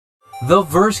The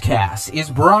Versecast is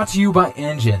brought to you by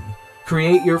Engine.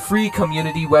 Create your free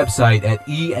community website at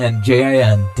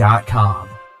enjin.com.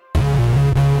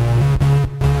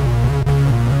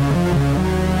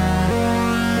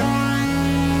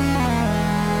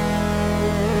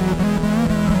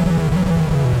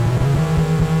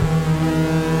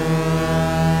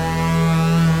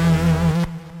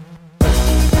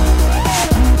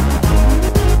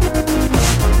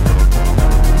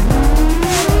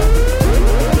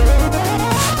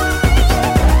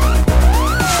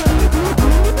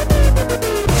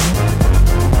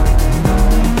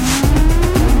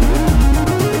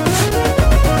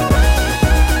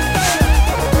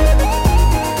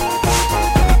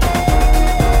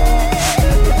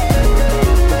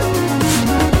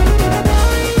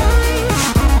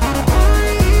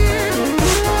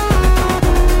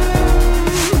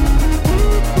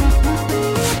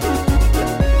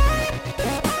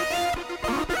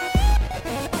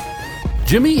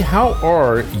 Jimmy, how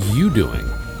are you doing?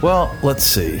 Well, let's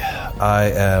see.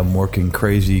 I am working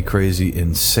crazy,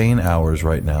 insane hours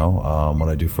right now. What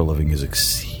I do for a living is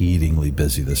exceedingly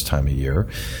busy this time of year.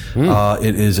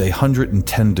 It is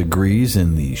 110 degrees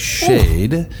in the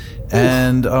shade,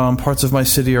 and parts of my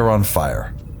city are on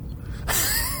fire.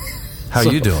 How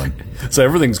are you doing? So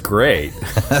everything's great.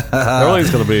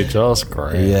 Everything's going to be just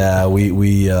great. Yeah,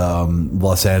 we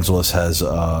Los Angeles has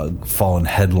fallen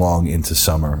headlong into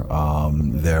summer.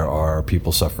 There are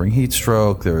people suffering heat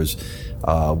stroke. There's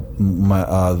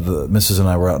the missus and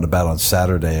I were out and about on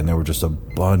Saturday, and there were just a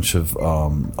bunch of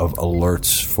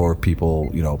alerts for people,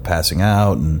 passing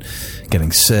out and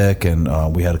getting sick.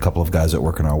 And we had a couple of guys that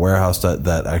work in our warehouse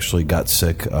that actually got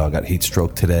sick, got heat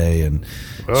stroke today. And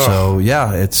so,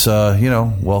 yeah, it's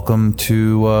welcome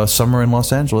to summer in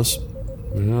Los Angeles.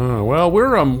 Well,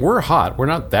 we're hot. We're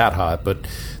not that hot, but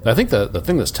I think the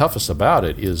thing that's toughest about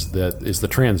it is the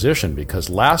transition, because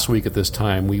last week at this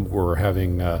time we were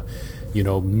having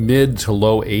mid to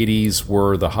low 80s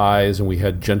were the highs, and we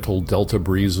had gentle delta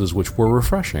breezes, which were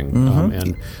refreshing.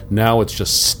 And now it's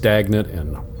just stagnant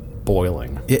and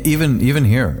boiling. Yeah, even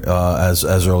here, as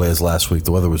early as last week,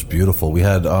 the weather was beautiful. We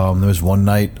had there was one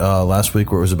night last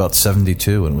week where it was about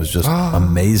 72, and it was just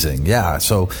amazing. Yeah,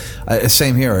 so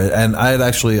same here. And I had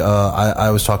actually I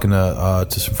was talking to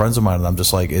some friends of mine, and I'm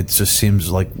just like, it just seems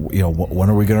like when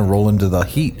are we going to roll into the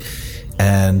heat?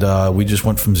 And we just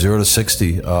went from 0 to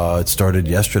 60. It started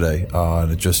yesterday,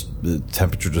 and the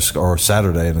temperature or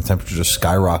Saturday, and the temperature just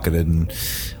skyrocketed. And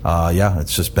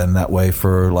it's just been that way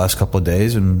for the last couple of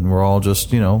days, and we're all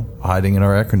just hiding in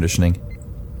our air conditioning.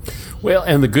 Well,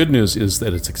 and the good news is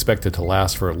that it's expected to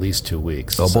last for at least 2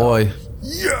 weeks. Oh boy!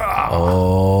 Yeah!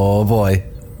 Oh boy!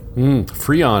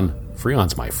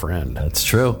 Freon's my friend. That's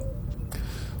true.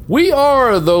 We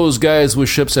are Those Guys with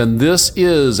Ships, and this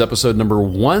is episode number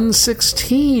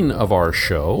 116 of our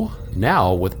show,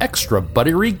 now with extra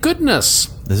buttery goodness.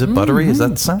 Is it buttery?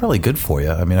 It's not really good for you.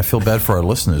 I mean, I feel bad for our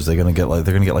listeners. They're going to get high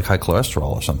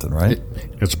cholesterol or something, right?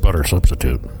 It's butter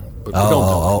substitute.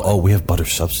 But we have butter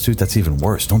substitute? That's even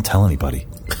worse. Don't tell anybody.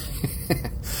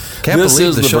 Can't This believe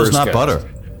is the the show's not Versecast. butter.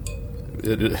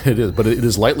 It is, but it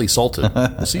is lightly salted.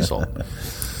 Sea salt.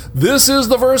 This is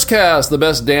the Versecast, the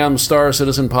best damn Star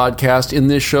Citizen podcast. In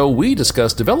this show, we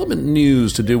discuss development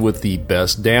news to do with the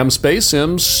best damn space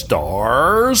sim,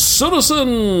 Star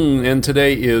Citizen. And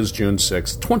today is June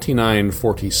 6th,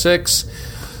 2946.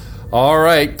 All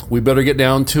right, we better get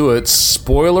down to it.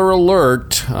 Spoiler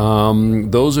alert.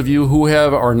 Those of you who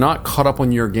are not caught up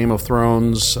on your Game of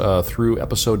Thrones through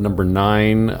episode number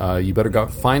 9, you better go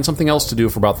find something else to do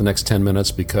for about the next 10 minutes,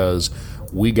 because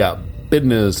we got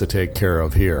business to take care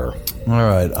of here. All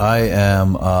right, I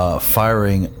am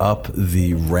firing up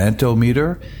the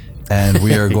rantometer, and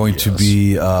we are going to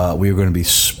be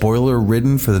spoiler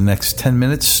ridden for the next 10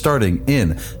 minutes, starting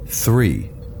in 3,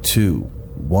 2,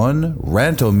 1.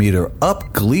 Rantometer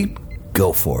up, Gleep,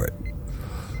 go for it.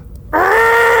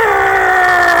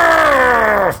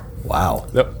 Wow,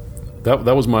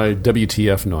 that was my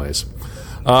WTF noise.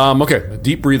 Okay,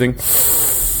 deep breathing.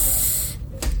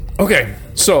 Okay,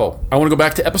 so I want to go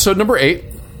back to episode number 8,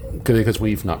 because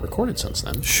we've not recorded since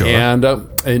then. Sure. And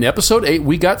in episode 8,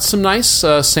 we got some nice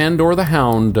Sandor the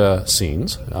Hound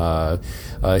scenes.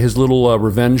 His little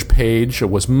revenge page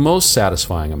was most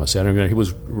satisfying, I must say. I mean, he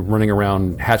was running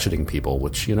around hatcheting people,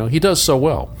 which he does so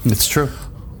well. It's true.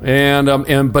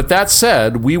 But that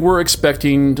said, we were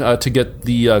expecting to get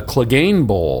the Clegane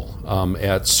Bowl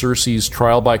at Cersei's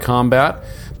trial by combat.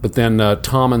 But then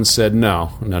Tommen said,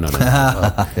 no.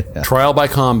 Trial by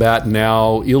combat,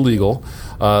 now illegal.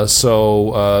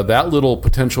 So that little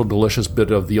potential delicious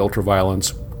bit of the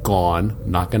ultraviolence, gone.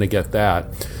 Not going to get that.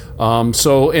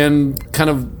 So, and kind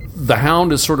of the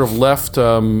Hound is sort of left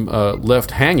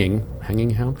hanging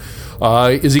Hound.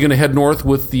 Is he going to head north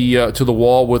with the to the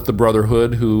Wall with the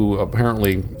Brotherhood, who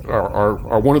apparently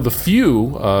are one of the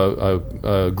few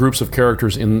groups of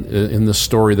characters in this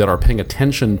story that are paying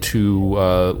attention to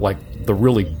like the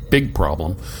really big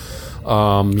problem? They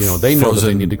know that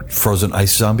they need to frozen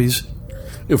ice zombies.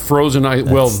 Frozen ice.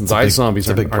 Well, the ice zombies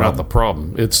are not the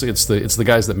problem. It's the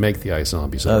guys that make the ice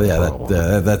zombies. Oh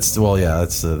yeah, that's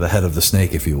the head of the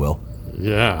snake, if you will.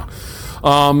 Yeah.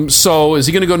 So is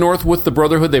he going to go north with the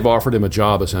Brotherhood? They've offered him a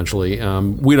job, essentially.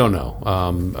 We don't know.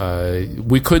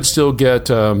 We could still get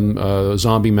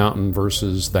Zombie Mountain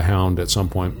versus the Hound at some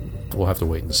point. We'll have to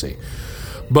wait and see.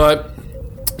 But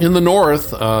in the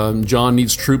north, Jon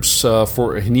needs troops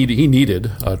he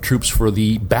needed troops for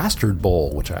the Bastard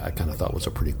Bowl, which I kind of thought was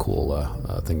a pretty cool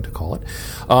thing to call it.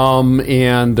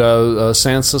 And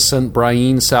Sansa sent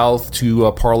Brienne south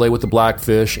to parley with the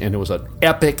Blackfish, and it was an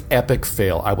epic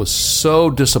fail. I was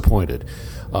so disappointed.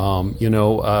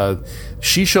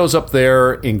 She shows up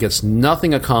there and gets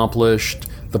nothing accomplished.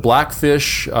 The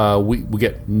Blackfish, we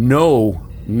get no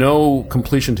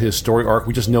completion to his story arc.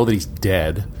 We just know that he's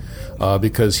dead.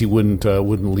 Because he wouldn't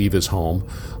leave his home.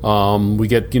 We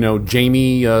get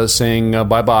Jaime saying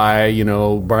bye-bye,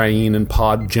 Brienne and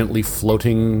Pod gently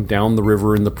floating down the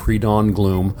river in the pre-dawn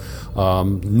gloom.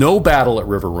 No battle at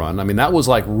River Run. I mean, that was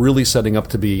like really setting up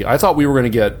to be. I thought we were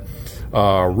going to get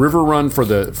River Run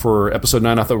for episode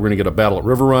 9. I thought we were going to get a battle at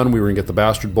River Run. We were going to get the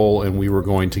Bastard Bowl, and we were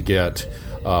going to get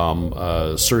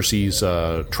Cersei's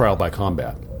trial by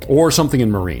combat. Or something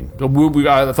in Marine.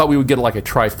 I thought we would get like a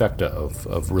trifecta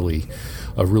of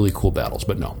really cool battles,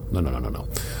 but no.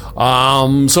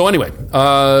 So anyway,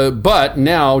 but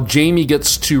now Jaime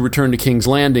gets to return to King's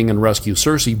Landing and rescue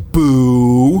Cersei.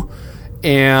 Boo!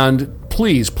 And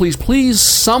please,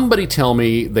 somebody tell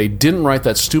me they didn't write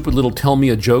that stupid little tell me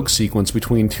a joke sequence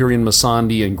between Tyrion,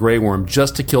 Missandei, and Grey Worm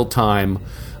just to kill time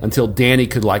until Dany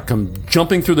could like come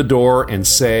jumping through the door and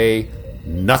say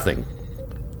nothing.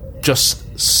 Just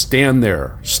stand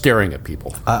there staring at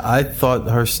people. I thought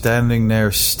her standing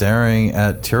there staring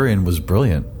at Tyrion was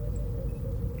brilliant.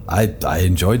 I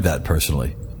enjoyed that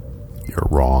personally. You're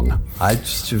wrong.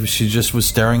 She just was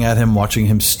staring at him, watching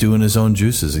him stew in his own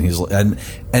juices,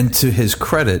 and to his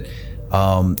credit,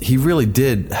 he really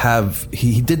did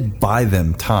he did buy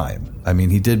them time. I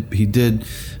mean, he did. He did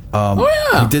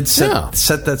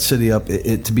set that city up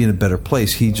to be in a better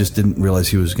place. He just didn't realize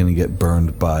he was going to get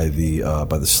burned by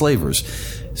the slavers.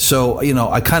 So,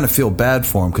 I kind of feel bad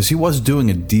for him because he was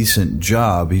doing a decent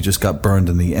job. He just got burned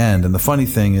in the end. And the funny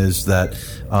thing is that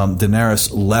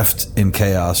Daenerys left in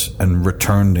chaos and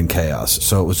returned in chaos.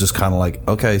 So it was just kind of like,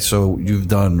 okay, so you've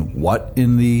done what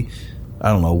in the,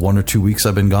 1 or 2 weeks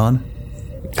I've been gone?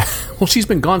 Well, she's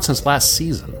been gone since last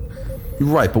season.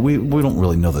 Right, but we don't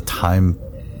really know the time.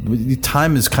 The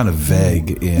time is kind of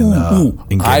vague in Game of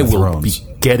Thrones. I will be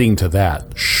getting to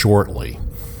that shortly.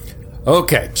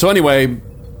 Okay, so anyway,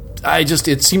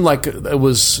 it seemed like it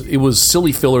was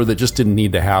silly filler that just didn't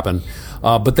need to happen.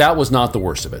 But that was not the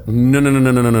worst of it.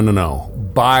 No.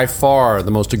 By far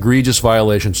the most egregious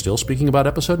violation, still speaking about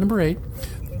episode number 8,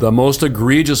 the most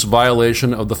egregious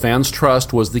violation of the fans'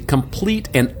 trust was the complete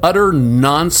and utter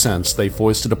nonsense they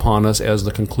foisted upon us as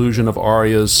the conclusion of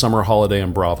Arya's summer holiday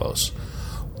in Braavos.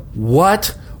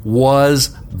 What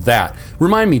was that?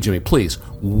 Remind me, Jimmy, please.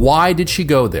 Why did she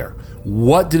go there?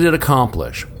 What did it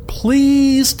accomplish?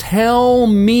 Please tell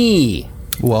me.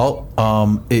 Well,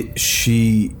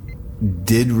 she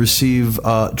did receive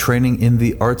training in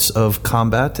the arts of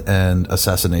combat and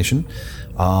assassination.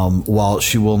 While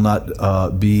she will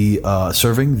not be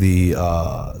serving the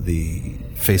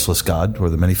faceless god or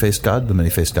the many-faced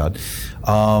god,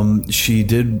 she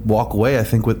did walk away, I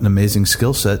think, with an amazing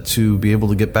skill set to be able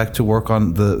to get back to work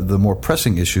on the more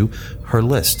pressing issue, her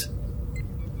list.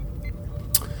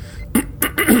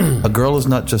 A girl is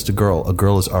not just a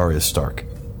girl is Arya Stark.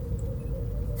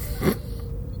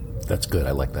 That's good.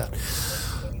 I like that.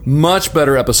 Much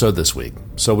better episode this week.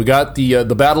 So we got the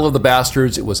Battle of the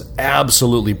Bastards. It was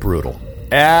absolutely brutal.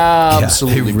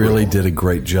 Absolutely, they really did a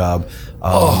great job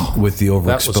with the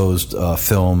overexposed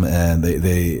film, and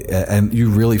and you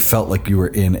really felt like you were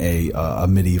in a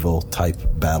medieval type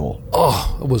battle.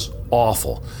 Oh, it was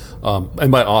awful.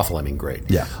 And by awful, I mean great.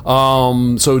 Yeah.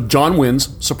 So Jon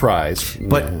wins, surprise.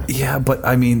 But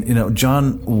I mean,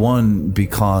 Jon won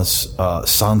because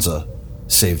Sansa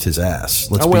saved his ass.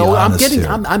 Let's be honest here.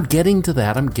 I'm getting to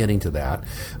that.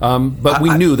 But we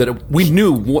knew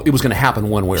it was going to happen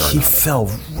one way or another. He fell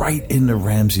right into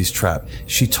Ramsay's trap.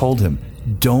 She told him,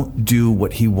 don't do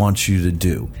what he wants you to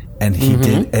do. And he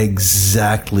did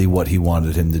exactly what he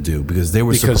wanted him to do, because they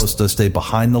were supposed to stay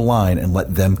behind the line and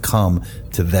let them come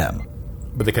to them.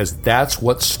 But because that's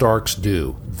what Starks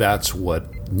do. That's what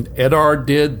Eddard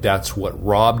did. That's what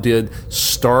Robb did.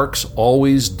 Starks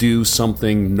always do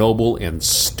something noble and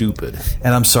stupid.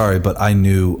 And I'm sorry, but I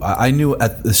knew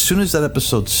as soon as that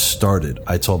episode started,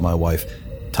 I told my wife,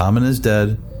 Tommen is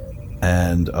dead,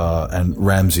 and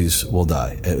Ramses will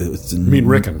die. You mean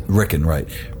Rickon? Rickon, right.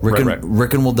 Right.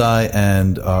 Rickon will die,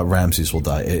 and Ramses will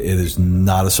die. It is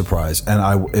not a surprise.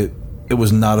 And it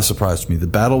was not a surprise to me. The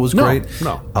battle was great.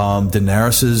 No.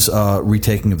 Daenerys'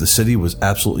 retaking of the city was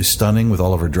absolutely stunning with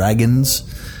all of her dragons.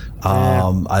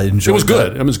 I enjoyed it. Was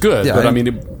good. It was good. Yeah, but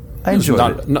I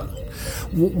enjoyed it.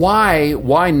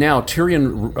 Why now?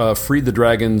 Tyrion freed the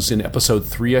dragons in episode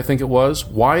 3, I think it was.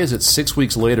 Why is it 6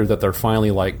 weeks later that they're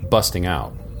finally busting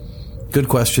out? Good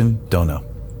question. Don't know.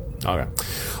 Okay.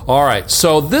 All right.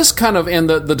 So this kind of, and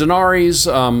the Daenerys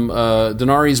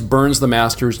burns the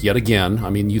Masters yet again. I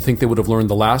mean, you think they would have learned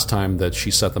the last time that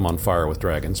she set them on fire with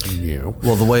dragons? No.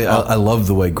 Well, the way I love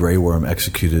the way Grey Worm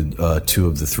executed 2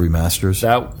 of the 3 Masters.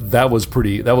 That was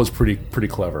pretty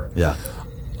clever. Yeah.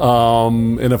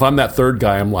 And if I'm that third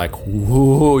guy, I'm like,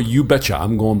 whoa, you betcha.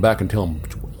 I'm going back and tell him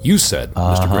what you said,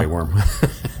 Mr. Grey Worm.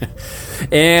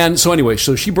 And so anyway,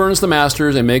 so she burns the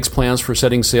Masters and makes plans for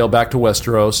setting sail back to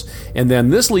Westeros. And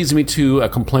then this leads me to a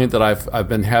complaint that I've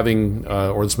been having,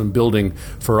 or it's been building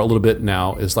for a little bit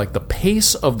now, is the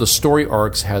pace of the story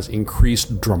arcs has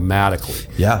increased dramatically.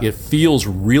 Yeah. It feels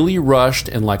really rushed,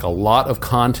 and like a lot of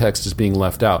context is being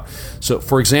left out. So,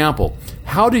 for example,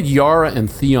 how did Yara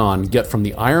and Theon get from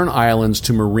the Iron Islands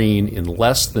to Meereen in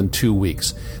less than 2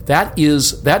 weeks? That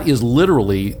is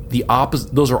literally the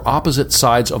opposite. Those are opposite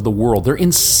sides of the world. They're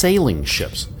in sailing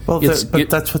ships. Well, that's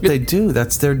what they do.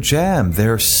 That's their jam.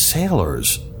 They're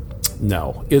sailors.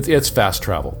 No, it's fast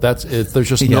travel. There's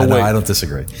just no way. No, I don't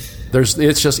disagree.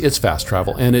 It's fast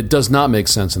travel, and it does not make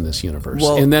sense in this universe.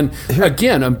 Well, and then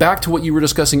again, I'm back to what you were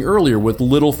discussing earlier with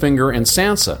Littlefinger and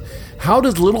Sansa. How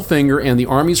does Littlefinger and the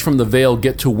armies from the Vale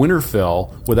get to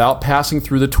Winterfell without passing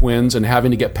through the Twins and having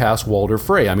to get past Walder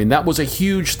Frey? I mean, that was a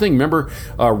huge thing. Remember,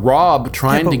 Robb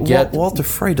trying to get Walder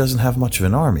Frey doesn't have much of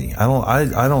an army.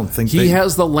 I don't think he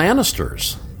has the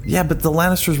Lannisters. Yeah, but the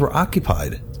Lannisters were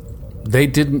occupied. They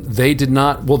did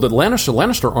not. Well, the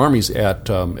Lannister armies at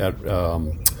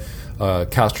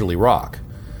Casterly Rock.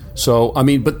 So I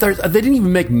mean, but they didn't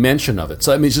even make mention of it.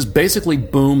 So I mean, it's just basically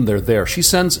boom, they're there. She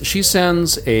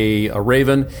sends a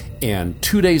raven, and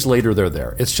 2 days later they're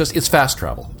there. It's fast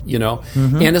travel, you know.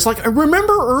 Mm-hmm. And it's like I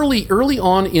remember early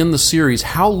on in the series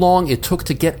how long it took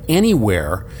to get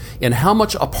anywhere, and how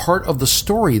much a part of the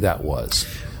story that was.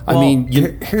 Well, I mean,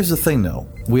 here's the thing, though.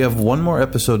 We have one more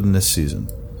episode in this season.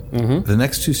 Mm-hmm. The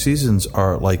next 2 seasons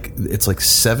are it's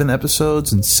 7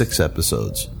 episodes and 6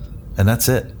 episodes, and that's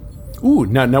it. Ooh,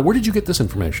 now where did you get this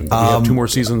information? That we have 2 more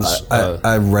seasons.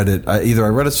 I read it. Either I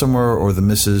read it somewhere, or the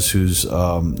missus, who's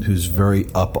very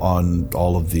up on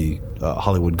all of the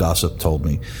Hollywood gossip, told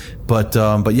me. But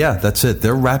yeah, that's it.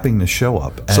 They're wrapping the show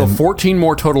up. And, so 14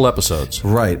 more total episodes.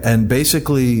 Right, and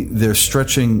basically they're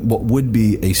stretching what would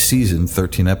be a season,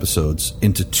 13 episodes,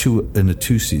 into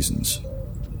two seasons.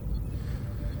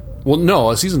 Well,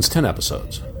 no, a season's 10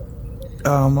 episodes.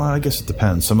 I guess it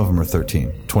depends. Some of them are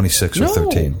 13, 26 or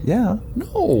 13. Yeah.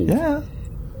 No. Yeah.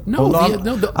 No. Well, I'm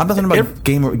not talking about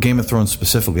Game of Thrones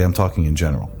specifically. I'm talking in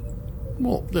general.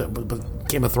 Well, but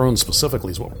Game of Thrones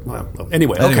specifically is what. Well,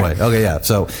 anyway. Okay. Yeah.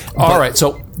 So. All right.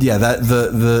 So. Yeah. That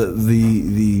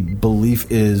the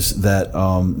belief is that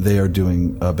they are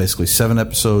doing basically 7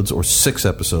 episodes or 6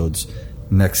 episodes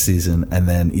next season, and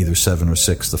then either 7 or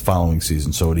 6 the following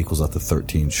season, so it equals out to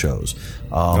 13 shows.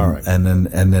 All right. and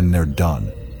then they're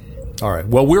done. All right.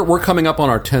 Well, we're coming up on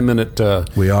our 10-minute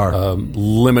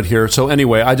limit here. So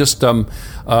anyway, I just I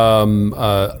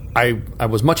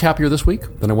was much happier this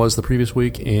week than I was the previous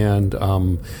week, and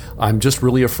I'm just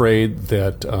really afraid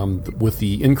that with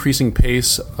the increasing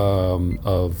pace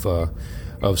of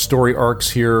story arcs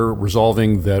here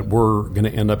resolving, that we're going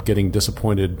to end up getting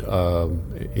disappointed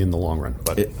in the long run.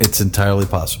 But it's entirely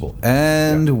possible.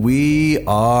 And we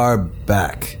are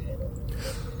back.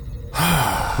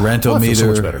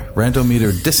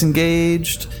 Rantometer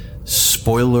disengaged.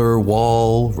 Spoiler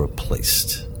wall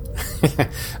replaced.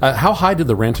 How high did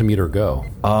the Rantometer go?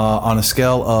 On a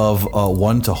scale of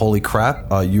 1 to holy crap,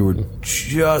 you were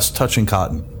just touching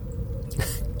cotton.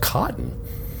 Cotton?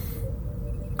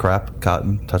 Crap,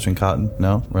 cotton, touching cotton.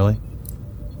 No, really?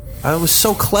 I was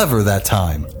so clever that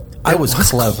time. I was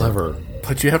clever.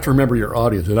 But you have to remember your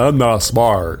audience, and I'm not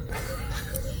smart.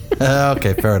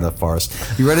 Okay, fair enough,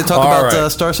 Forrest. You ready to talk All about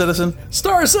right. Star Citizen?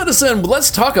 Star Citizen, let's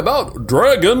talk about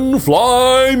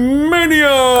Dragonfly Mania!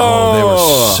 Oh, they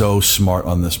were so smart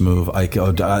on this move. I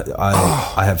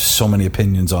have so many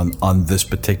opinions on this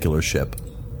particular ship.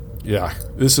 Yeah,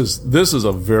 this is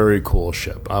a very cool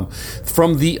ship.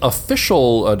 From the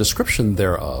official description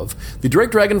thereof, the Drake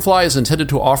Dragonfly is intended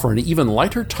to offer an even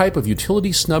lighter type of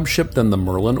utility snub ship than the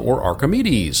Merlin or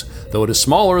Archimedes. Though it is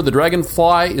smaller, the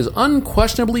Dragonfly is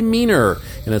unquestionably meaner,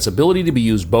 and its ability to be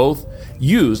used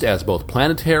as both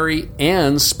planetary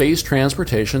and space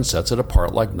transportation sets it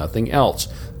apart like nothing else.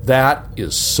 That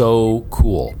is so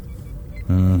cool.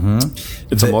 Mm-hmm.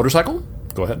 It's a motorcycle?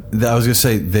 Go ahead. I was going to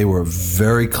say they were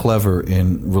very clever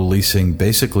in releasing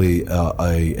basically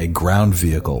a ground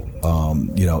vehicle.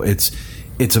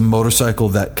 It's a motorcycle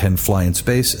that can fly in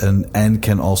space and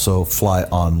can also fly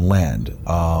on land.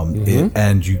 And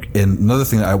another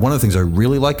thing, one of the things I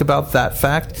really like about that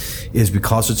fact is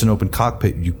because it's an open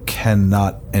cockpit, you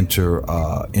cannot enter,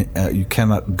 you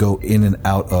cannot go in and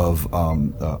out of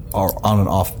or on and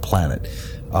off planet.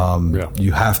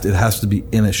 It has to be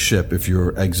in a ship if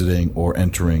you're exiting or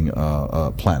entering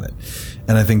a planet.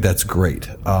 And I think that's great.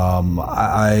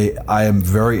 I am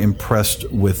very impressed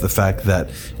with the fact that,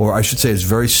 or I should say it's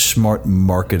very smart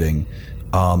marketing,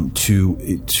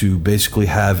 to basically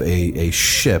have a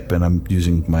ship, and I'm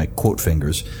using my quote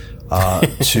fingers,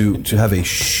 to have a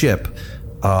ship,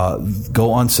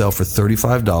 go on sale for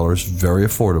 $35, very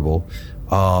affordable,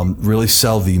 really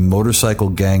sell the motorcycle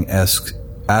gang-esque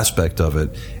aspect of it,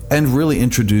 and really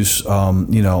introduce,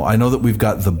 I know that we've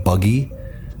got the buggy,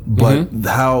 but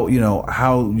how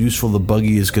useful the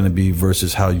buggy is going to be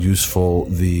versus how useful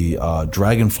the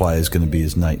Dragonfly is going to be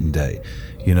is night and day.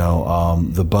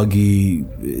 The buggy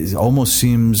almost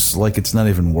seems like it's not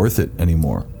even worth it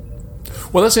anymore.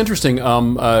 Well, that's interesting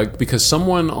because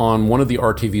someone on one of the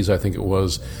RTVs, I think it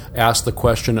was, asked the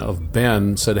question of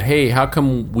Ben, said, hey, how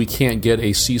come we can't get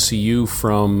a CCU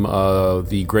from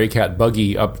the Grey Cat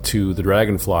buggy up to the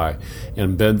Dragonfly?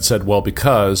 And Ben said, well,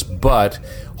 but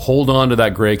hold on to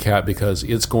that Grey Cat because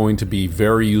it's going to be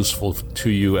very useful to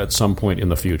you at some point in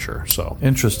the future. So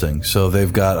interesting. So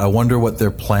they've got, I wonder what their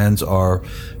plans are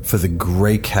for the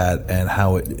Grey Cat and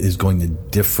how it is going to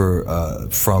differ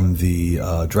from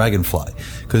the Dragonfly.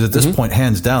 Because at this point,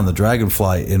 hands down, the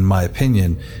Dragonfly, in my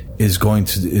opinion, is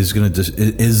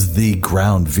the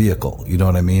ground vehicle. You know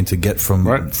what I mean? To get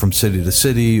from city to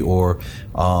city, or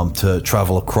to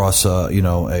travel across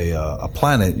a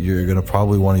planet, you're going to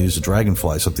probably want to use a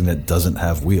Dragonfly, something that doesn't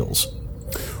have wheels.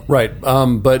 Right,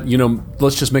 but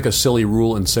let's just make a silly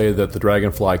rule and say that the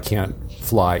Dragonfly can't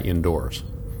fly indoors.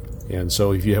 And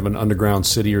so, if you have an underground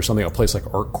city or something, a place like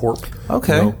ArcCorp,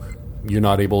 okay. You're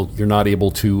not able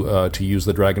to use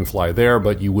the Dragonfly there,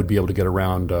 but you would be able to get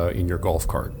around in your golf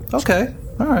cart. Okay,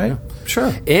 all right,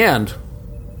 sure. And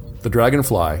the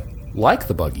Dragonfly, like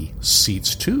the buggy,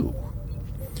 seats two.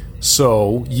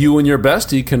 So you and your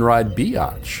bestie can ride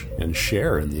biatch and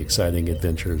share in the exciting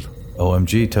adventures.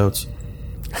 OMG, totes.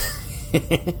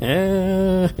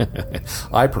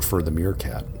 I prefer the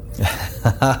Meerkat.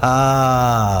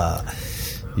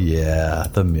 Yeah,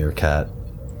 the Meerkat.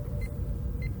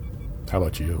 How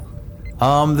about you?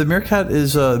 The Meerkat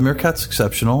is Meerkat's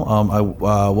exceptional.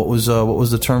 What was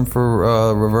the term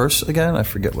for reverse again? I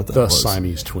forget what that was. The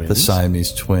Siamese twins. The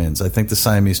Siamese twins. I think the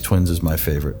Siamese twins is my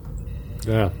favorite.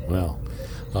 Yeah, well,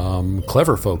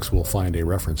 clever folks will find a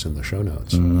reference in the show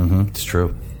notes. Mm-hmm, it's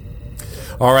true.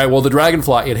 All right, well, the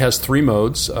Dragonfly, it has three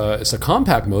modes. It's a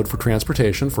compact mode for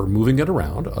transportation, for moving it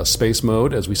around, a space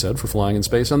mode, as we said, for flying in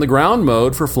space, and the ground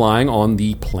mode for flying on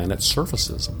the planet's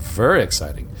surfaces. Very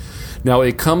exciting. Now,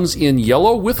 it comes in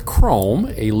yellow with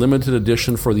chrome, a limited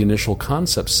edition for the initial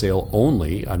concept sale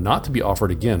only, not to be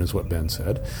offered again, is what Ben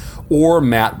said, or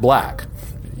matte black.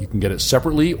 You can get it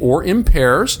separately or in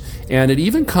pairs, and it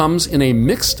even comes in a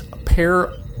mixed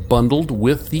pair bundled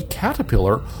with the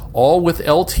Caterpillar, all with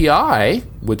LTI,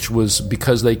 which was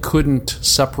because they couldn't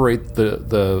separate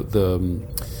the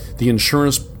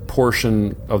insurance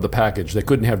portion of the package. They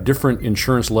couldn't have different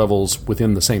insurance levels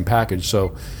within the same package. So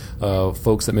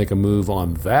folks that make a move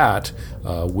on that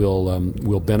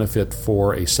will benefit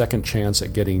for a second chance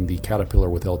at getting the Caterpillar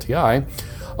with LTI.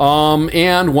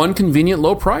 And one convenient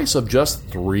low price of just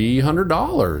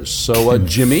 $300. So,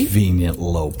 Jimmy, convenient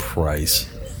low price.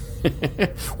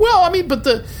 Well, I mean, but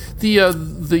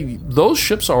those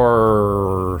ships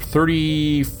are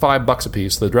 $35 a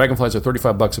piece. The Dragonflies are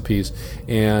 $35 a piece,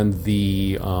 and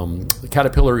the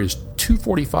Caterpillar is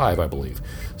 $245, I believe.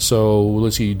 So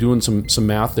let's see, doing some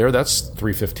math there. That's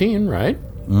 $315, right?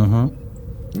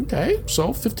 Mm-hmm. Okay, so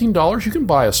 $15. You can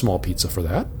buy a small pizza for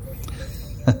that.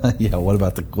 Yeah. What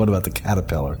about the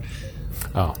caterpillar?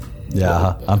 Oh,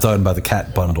 Yeah, I'm talking about the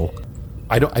cat bundle.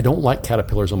 I don't like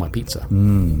caterpillars on my pizza.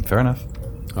 Fair enough.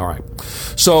 All right.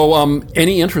 So,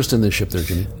 any interest in this ship there,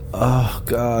 Jimmy? Oh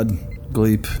God,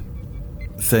 Gleep.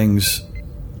 Things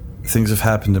have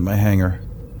happened in my hangar.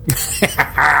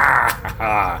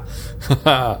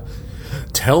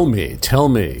 Tell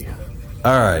me.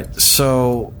 All right,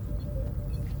 so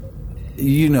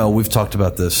we've talked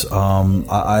about this.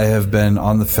 I have been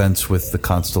on the fence with the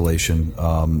Constellation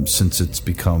since it's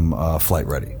become flight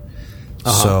ready.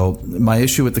 So my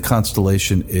issue with the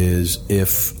Constellation is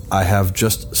if I have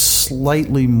just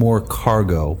slightly more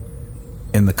cargo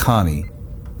in the Connie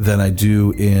than I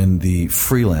do in the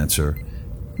Freelancer,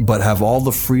 but have all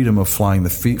the freedom of flying the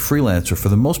Freelancer for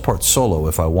the most part solo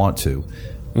if I want to,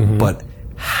 but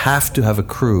have to have a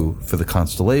crew for the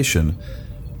Constellation,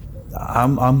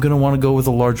 I'm going to want to go with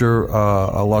a larger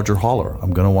hauler.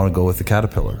 I'm going to want to go with the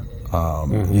Caterpillar.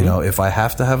 If I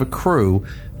have to have a crew,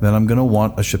 then I'm going to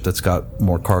want a ship that's got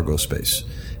more cargo space.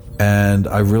 And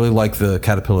I really like the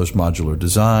Caterpillar's modular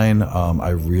design.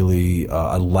 I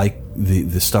like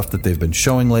the stuff that they've been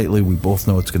showing lately. We both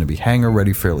know it's going to be hangar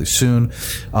ready fairly soon.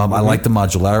 I like the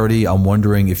modularity. I'm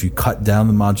wondering if you cut down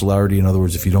the modularity. In other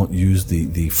words, if you don't use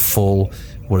the full,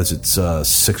 6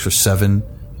 or 7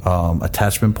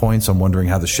 attachment points. I'm wondering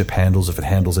how the ship handles, if it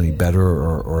handles any better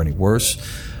or any worse.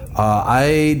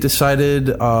 I decided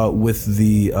with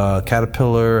the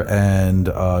Caterpillar and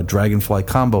Dragonfly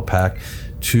combo pack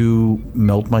to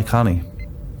melt my Connie.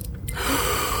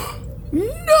 No!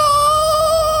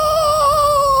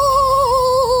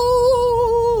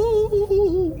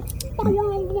 What a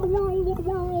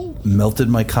world. Melted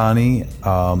my Connie,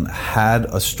 had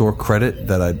a store credit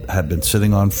that I had been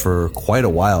sitting on for quite a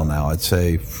while now. I'd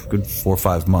say good 4 or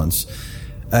 5 months.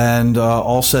 And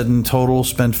all said in total,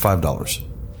 spent $5.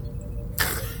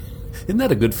 Isn't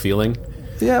that a good feeling?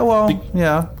 Yeah, well,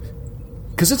 yeah.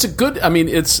 Because it's a good. And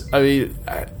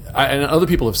other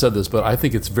people have said this, but I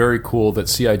think it's very cool that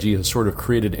CIG has sort of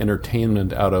created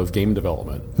entertainment out of game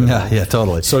development. Yeah,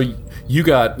 totally. So you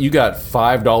got $5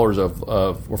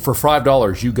 for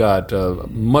 $5 you got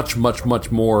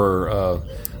much more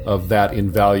of that in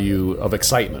value of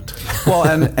excitement. Well,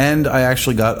 and I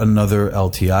actually got another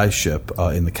LTI ship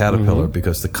in the Caterpillar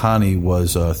because the Connie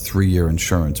was a 3-year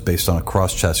insurance based on a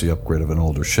cross chassis upgrade of an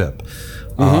older ship.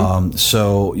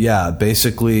 So yeah,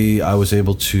 basically I was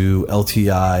able to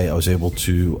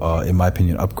in my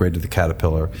opinion, upgrade to the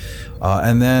Caterpillar.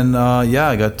 And then,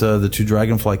 I got the 2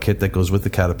 Dragonfly kit that goes with the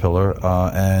Caterpillar.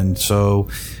 And so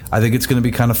I think it's going to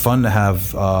be kind of fun to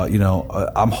have,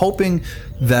 I'm hoping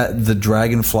that the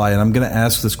Dragonfly, and I'm going to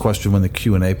ask this question when the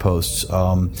Q&A posts,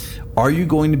 are you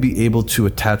going to be able to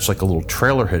attach like a little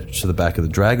trailer hitch to the back of the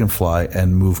Dragonfly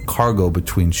and move cargo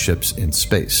between ships in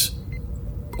space?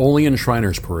 Only in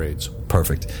Shriners parades.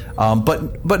 Perfect.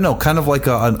 But no, kind of like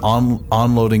an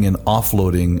onloading and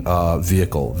offloading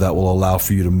vehicle that will allow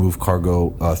for you to move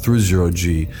cargo through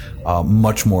zero-G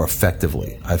much more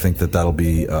effectively. I think that'll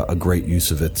be a great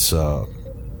use of its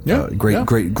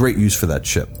great use for that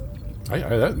ship.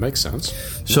 That makes sense.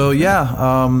 So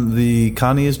the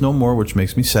Connie is no more, which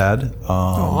makes me sad.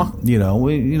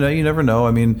 You never know.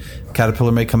 I mean,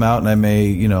 Caterpillar may come out, and I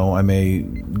may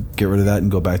get rid of that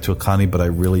and go back to a Connie, but I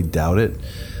really doubt it.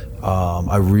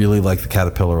 I really like the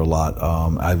Caterpillar a lot.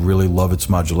 I really love its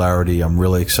modularity. I'm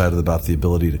really excited about the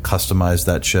ability to customize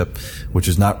that ship, which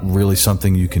is not really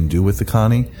something you can do with the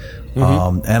Connie.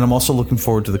 And I'm also looking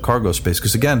forward to the cargo space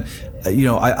because, again,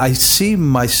 I see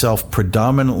myself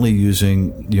predominantly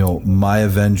using, my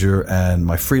Avenger and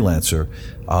my Freelancer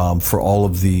for all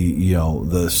of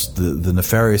the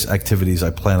nefarious activities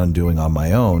I plan on doing on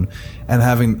my own. And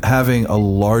having a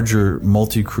larger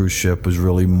multi-crew ship was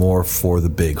really more for the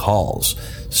big hauls.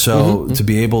 So to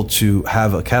be able to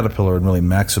have a Caterpillar and really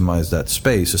maximize that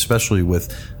space, especially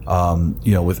with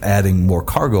adding more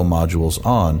cargo modules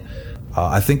on,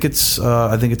 I think it's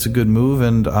a good move,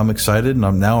 and I'm excited, and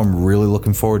I'm really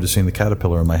looking forward to seeing the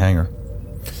Caterpillar in my hangar.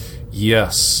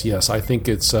 Yes, I think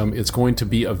it's going to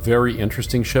be a very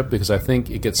interesting ship because I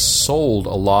think it gets sold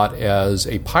a lot as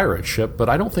a pirate ship, but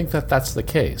I don't think that's the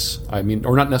case. I mean,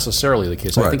 or not necessarily the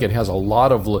case. Right. I think it has a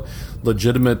lot of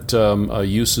legitimate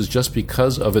uses just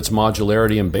because of its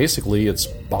modularity and basically its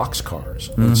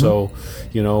boxcars. And so,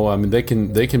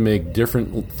 they can make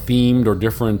different themed or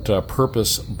different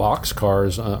purpose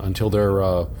boxcars until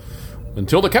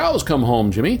the cows come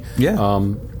home, Jimmy.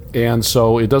 Yeah. And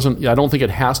so it doesn't. I don't think it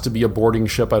has to be a boarding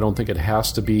ship. I don't think it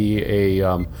has to be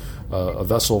a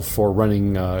vessel for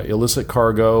running illicit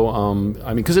cargo.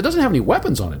 Because it doesn't have any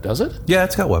weapons on it, does it? Yeah,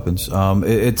 it's got weapons.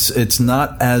 It's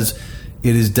not as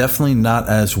It is definitely not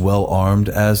as well armed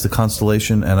as the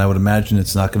Constellation, and I would imagine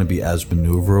it's not going to be as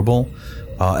maneuverable.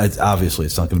 Obviously,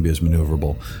 it's not going to be as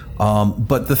maneuverable.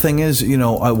 But the thing is,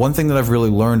 one thing that I've really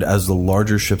learned as the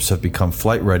larger ships have become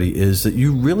flight ready is that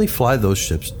you really fly those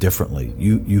ships differently.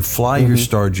 You fly your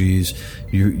Star Gs,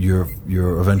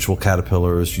 your eventual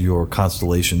Caterpillars, your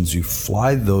Constellations. You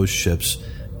fly those ships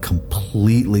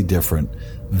completely different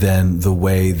than the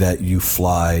way that you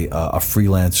fly a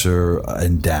Freelancer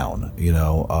and down,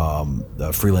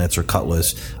 a Freelancer,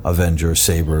 Cutlass, Avenger,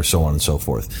 Saber, so on and so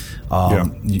forth.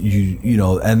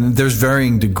 And there's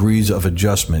varying degrees of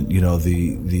adjustment.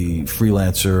 The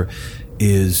Freelancer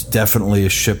is definitely a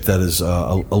ship that is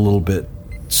a little bit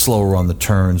slower on the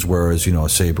turns, whereas a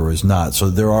Saber is not. So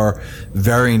there are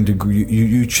varying degrees.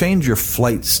 You change your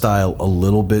flight style a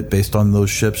little bit based on those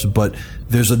ships, but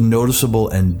there's a noticeable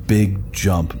and big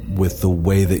jump with the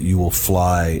way that you will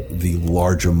fly the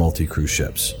larger multi-crew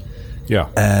ships. Yeah.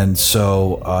 And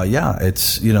so,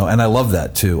 it's, and I love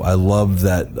that too. I love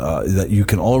that you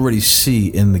can already see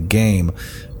in the game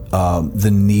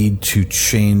the need to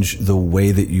change the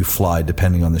way that you fly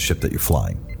depending on the ship that you're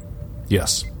flying.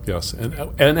 Yes.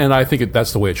 And I think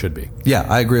that's the way it should be. Yeah,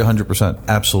 I agree 100%.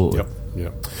 Absolutely.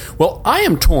 Yep. Well, I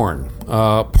am torn.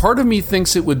 Part of me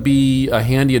thinks it would be a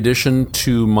handy addition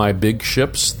to my big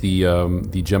ships,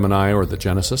 the Gemini or the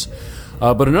Genesis.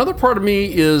 But another part of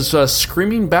me is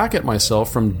screaming back at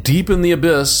myself from deep in the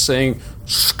abyss saying,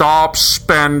 stop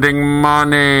spending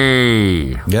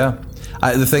money. Yeah.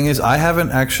 The thing is, I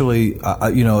haven't actually,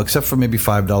 except for maybe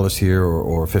 $5 here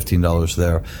or $15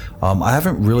 there, I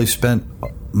haven't really spent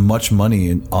much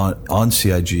money on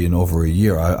CIG in over a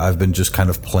year. I've been just kind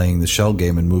of playing the shell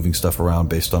game and moving stuff around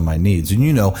based on my needs.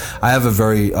 And I have a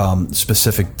very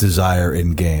specific desire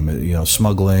in game,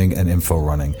 smuggling and info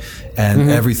running. And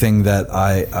everything that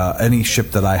any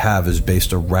ship that I have is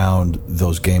based around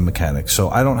those game mechanics. So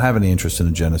I don't have any interest in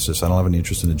a Genesis. I don't have any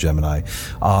interest in a Gemini.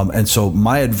 And so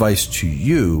my advice to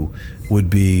you would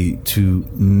be to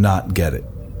not get it.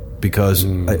 Because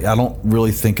I don't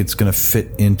really think it's going to fit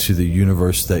into the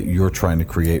universe that you're trying to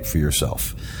create for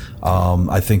yourself.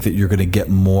 I think that you're going to get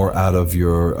more out of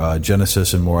your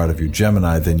Genesis and more out of your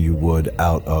Gemini than you would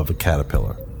out of a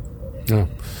Caterpillar. Yeah.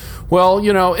 Well,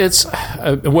 it's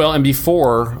and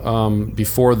before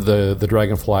the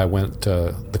Dragonfly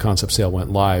the concept sale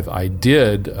went live, I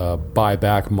did buy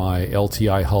back my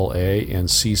LTI Hull A and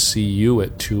CCU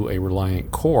it to a Reliant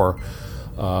core.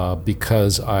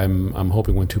 Because I'm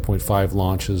hoping when 2.5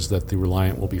 launches that the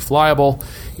Reliant will be flyable,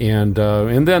 and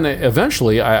then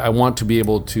eventually I want to be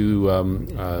able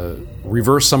to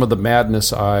reverse some of the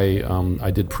madness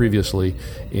I did previously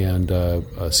and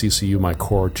CCU my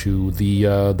core to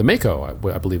the Mako,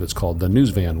 I believe it's called, the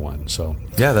news van one. So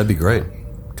yeah, that'd be great.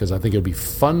 Because I think it'd be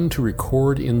fun to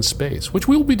record in space, which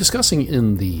we will be discussing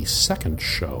in the second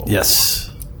show.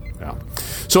 Yes. Yeah.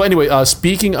 So anyway,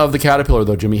 speaking of the Caterpillar,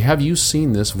 though, Jimmy, have you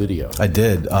seen this video? I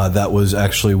did. That was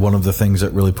actually one of the things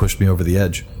that really pushed me over the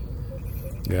edge.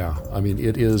 Yeah, I mean,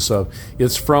 it is.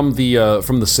 It's from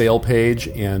the sale page,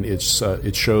 and it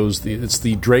shows it's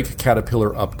the Drake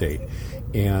Caterpillar update,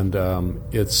 and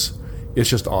it's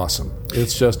just awesome.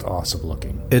 It's just awesome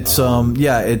looking. It's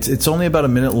it's only about a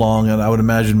minute long, and I would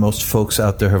imagine most folks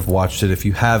out there have watched it. If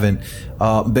you haven't,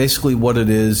 basically what it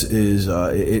is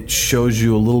it shows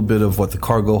you a little bit of what the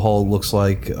cargo hull looks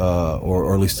like,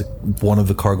 or at least one of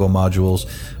the cargo modules.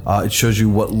 It shows you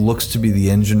what looks to be the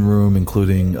engine room,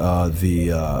 including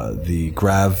the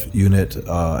grav unit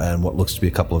and what looks to be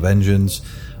a couple of engines.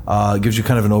 It gives you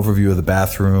kind of an overview of the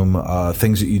bathroom,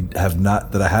 things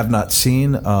that I have not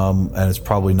seen, and it's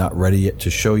probably not ready yet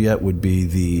to show yet. Would be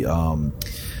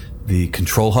the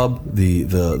control hub,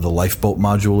 the lifeboat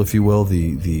module, if you will,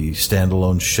 the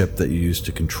standalone ship that you use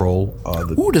to control.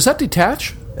 Ooh, does that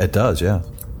detach? It does, yeah.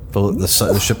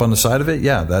 The ship on the side of it,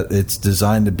 yeah, that it's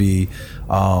designed to be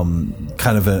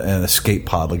kind of an escape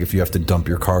pod. Like if you have to dump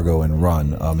your cargo and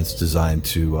run, it's designed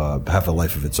to have a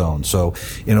life of its own. So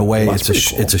in a way, it's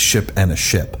a ship and a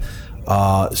ship.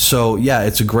 So yeah,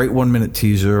 it's a great 1 minute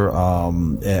teaser,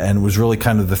 and it was really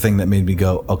kind of the thing that made me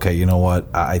go, okay, you know what?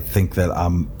 I think that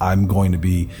I'm going to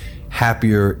be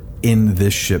happier in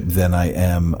this ship than I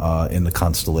am in the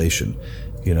Constellation.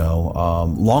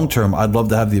 Long term, I'd love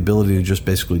to have the ability to just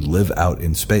basically live out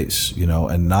in space,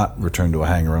 and not return to a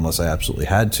hangar unless I absolutely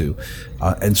had to.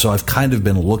 And so I've kind of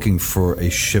been looking for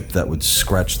a ship that would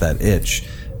scratch that itch.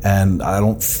 And I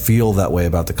don't feel that way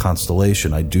about the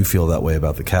Constellation. I do feel that way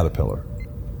about the Caterpillar.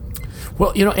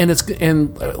 Well,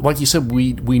 and like you said,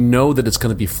 we know that it's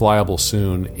going to be flyable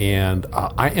soon, and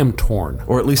I am torn.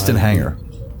 Or at least in hangar.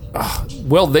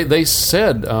 Well, they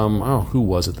said, who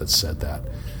was it that said that?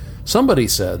 Somebody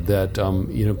said that,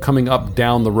 coming up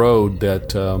down the road, that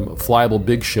flyable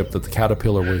big ship, that the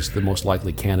Caterpillar was the most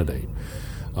likely candidate.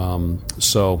 I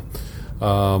don't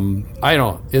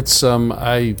know. It's,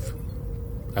 I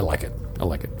like it. I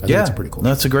like it. I think it's a pretty cool.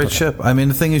 That's a great ship. I mean,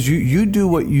 the thing is, you do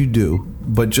what you do,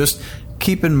 but just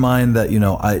keep in mind that,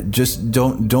 I just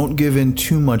don't give in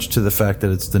too much to the fact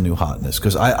that it's the new hotness,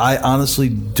 because I honestly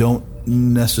don't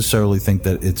necessarily think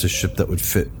that it's a ship that would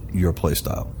fit your play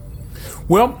style.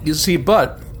 Well, you see,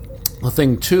 but the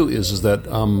thing too is that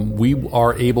we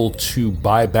are able to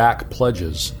buy back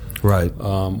pledges, right?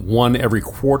 One every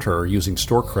quarter using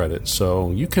store credit,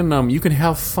 so you can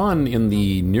have fun in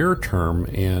the near term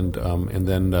and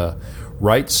then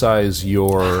right size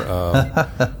your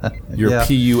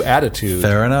PU attitude.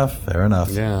 Fair enough.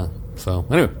 Yeah. So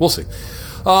anyway, we'll see.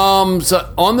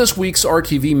 So on this week's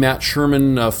RTV, Matt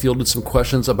Sherman fielded some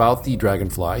questions about the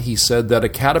Dragonfly. He said that a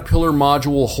Caterpillar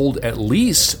module will hold at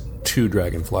least 2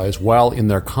 Dragonflies while in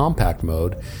their compact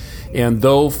mode. And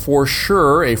though for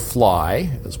sure a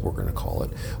Fly, as we're going to call it,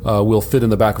 will fit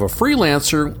in the back of a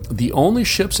Freelancer, the only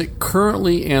ships it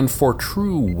currently and for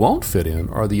true won't fit in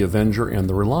are the Avenger and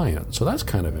the Reliant. So that's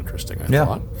kind of interesting, I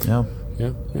thought. Yeah.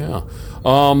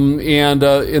 And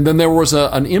then there was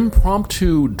an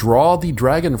impromptu Draw the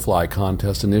Dragonfly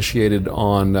contest initiated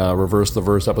on Reverse the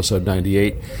Verse episode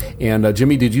 98. And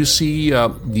Jimmy, did you see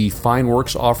the fine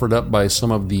works offered up by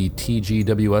some of the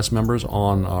TGWS members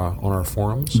on our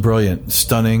forums? Brilliant,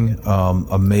 stunning,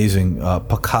 amazing,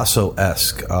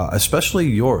 Picasso-esque, especially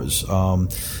yours.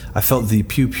 I felt the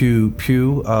Pew Pew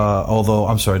Pew, although,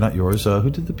 I'm sorry, not yours. Who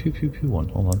did the Pew Pew Pew one?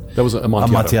 Hold on. That was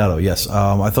Amontillado. Amontillado, yes.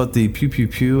 I thought the Pew Pew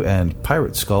Pew and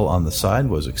Pirate Skull on the side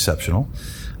was exceptional.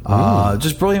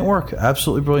 Just brilliant work.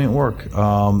 Absolutely brilliant work.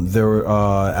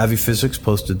 Avi Physics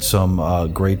posted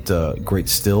some great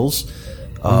stills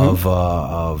of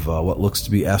what looks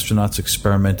to be astronauts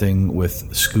experimenting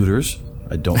with scooters.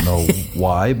 I don't know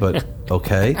why, but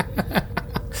okay.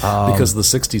 Because the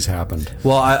 60s happened.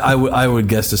 Well, I would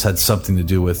guess this had something to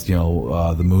do with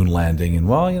the moon landing, and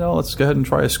let's go ahead and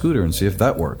try a scooter and see if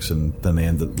that works. And then they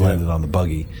landed on the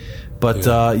buggy. But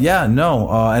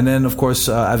and then of course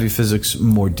Avi Physics'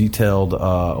 more detailed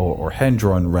or hand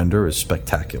drawn render is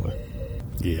spectacular.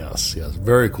 Yes,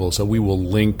 very cool. So we will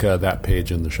link that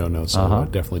page in the show notes. So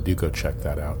definitely do go check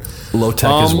that out. Low tech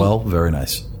as well, very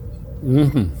nice.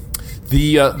 Mm-hmm.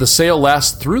 The sale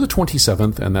lasts through the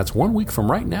 27th, and that's 1 week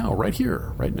from right now, right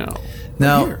here, right now.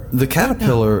 Now, the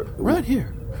Caterpillar... Right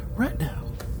here, right now.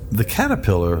 The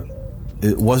Caterpillar,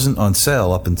 it wasn't on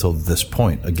sale up until this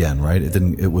point, again, right?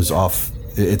 It was off...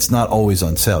 It's not always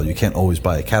on sale. You can't always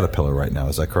buy a Caterpillar right now.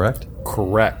 Is that correct?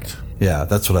 Correct. Yeah,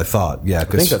 that's what I thought. Yeah, I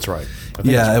think that's right.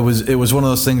 It was one of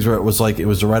those things where it was like it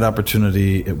was the right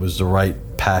opportunity, it was the right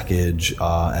package,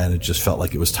 and it just felt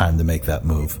like it was time to make that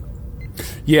move.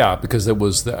 Yeah, because it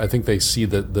was. I think they see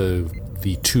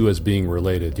the two as being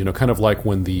related. Kind of like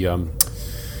when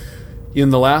in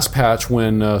the last patch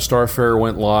when Starfarer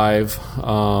went live,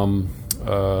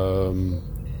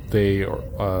 they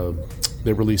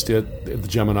released it, the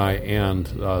Gemini and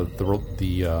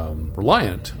the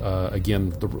Reliant.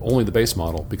 Again, only the base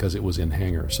model because it was in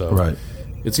hangar. So right.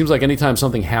 It seems like anytime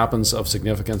something happens of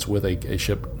significance with a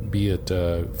ship, be it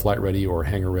flight ready or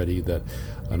hangar ready, that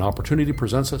an opportunity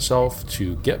presents itself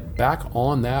to get back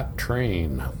on that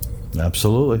train.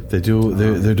 Absolutely, they do.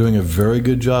 They're doing a very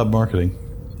good job marketing.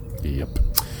 Yep.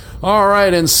 All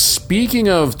right, and speaking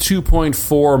of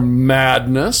 2.4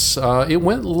 madness, it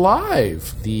went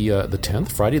live the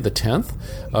 10th, Friday the 10th.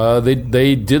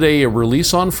 They did a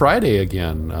release on Friday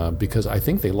again because I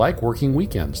think they like working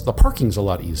weekends. The parking's a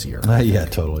lot easier. Yeah,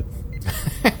 totally.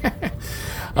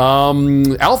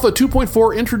 Alpha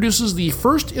 2.4 introduces the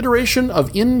first iteration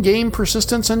of in-game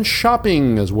persistence and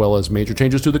shopping, as well as major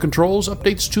changes to the controls,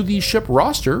 updates to the ship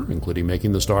roster, including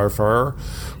making the Starfarer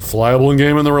flyable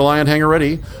in-game and the Reliant hangar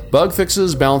ready, bug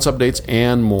fixes, balance updates,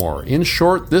 and more. In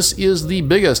short, this is the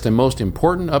biggest and most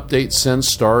important update since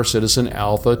Star Citizen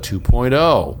Alpha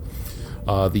 2.0.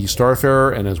 The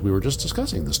Starfarer, and as we were just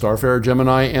discussing, the Starfarer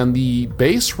Gemini and the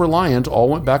base Reliant all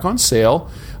went back on sale.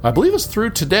 I believe it's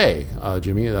through today,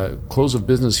 Jimmy. Close of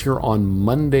business here on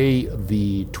Monday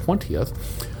the 20th,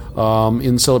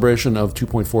 in celebration of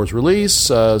 2.4's release.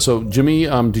 So, Jimmy,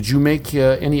 did you make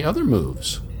any other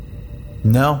moves?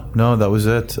 No, that was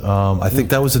it. I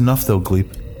think that was enough, though,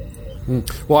 Gleep.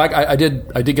 Well, I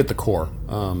did get the core,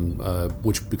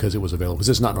 which because it was available, because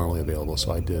it's not normally available,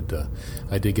 so I did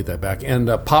get that back and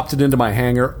popped it into my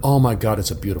hangar. Oh my God, it's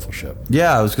a beautiful ship.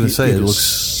 Yeah, I was going to say it looks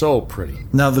so pretty.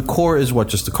 Now the core is what,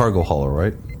 just the cargo hauler,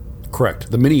 right?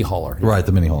 Correct. The mini hauler. Right,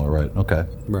 the mini hauler, right. Okay.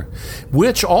 Right.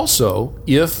 Which also,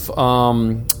 if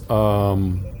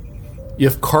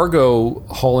cargo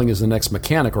hauling is the next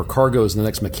mechanic, or cargo is the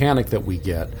next mechanic that we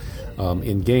get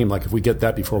in game, like if we get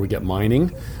that before we get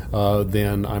mining,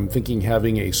 then I'm thinking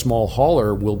having a small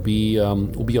hauler will be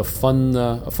a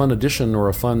fun addition, or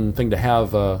a fun thing to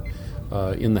have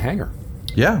in the hangar.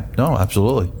 Yeah, no,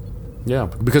 absolutely. Yeah,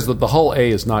 because the hull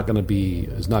A is not going to be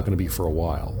for a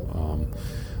while.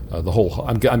 The whole,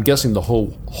 I'm guessing the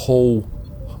whole.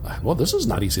 Well, this is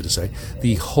not easy to say.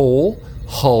 The whole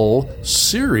hull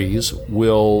series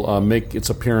will make its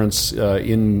appearance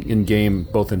in game,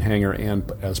 both in hangar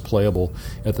and as playable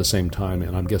at the same time.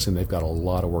 And I'm guessing they've got a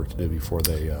lot of work to do before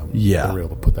they're able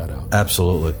to put that out.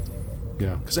 Absolutely.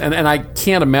 Yeah, and I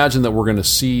can't imagine that we're going to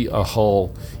see a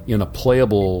hull in a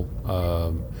playable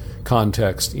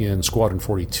context in Squadron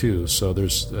 42. So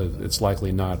it's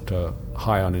likely not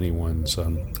high on anyone's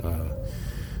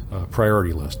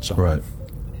priority list. So. Right.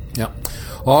 Yeah.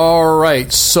 All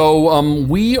right. So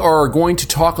we are going to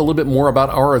talk a little bit more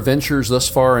about our adventures thus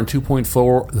far in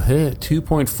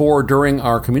 2.4 during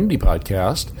our community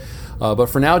podcast. But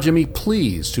for now, Jimmy,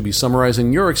 please to be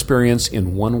summarizing your experience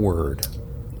in one word.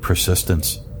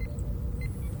 Persistence.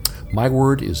 My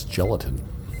word is gelatin.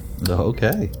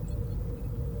 Okay.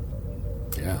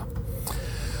 Yeah.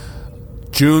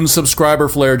 June subscriber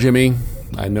flare, Jimmy.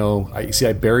 I know.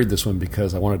 I buried this one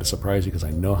because I wanted to surprise you because I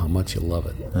know how much you love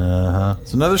it.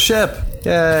 It's another ship.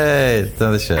 Yay! It's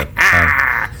another ship.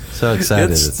 I'm so excited.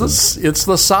 It's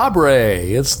the Sabre.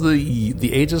 It's the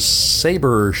Aegis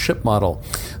Sabre ship model.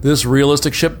 This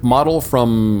realistic ship model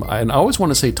from, and I always want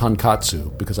to say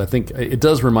tonkatsu because I think it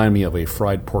does remind me of a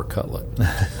fried pork cutlet.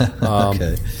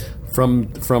 Okay.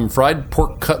 From fried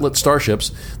pork cutlet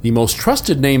starships, the most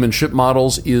trusted name in ship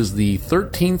models is the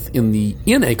 13th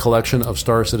in a collection of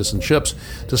Star Citizen ships.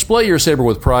 Display your Sabre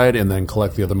with pride and then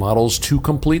collect the other models to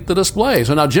complete the display.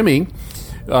 So now, Jimmy,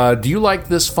 do you like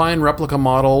this fine replica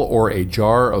model or a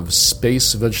jar of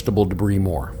space vegetable debris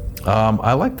more?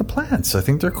 I like the plants. I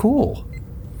think they're cool.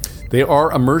 They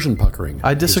are immersion puckering.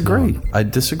 I disagree.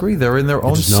 They're in their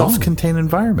own self-contained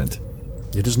environment.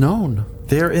 It is known.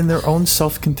 They're in their own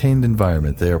self-contained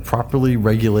environment. They are properly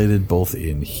regulated both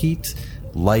in heat,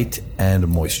 light, and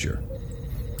moisture.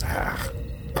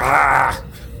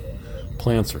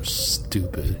 Plants are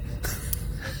stupid.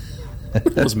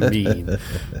 That was mean.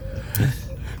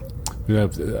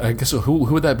 I guess who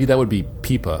would that be? That would be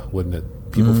PEPA, wouldn't it?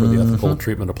 People for the Ethical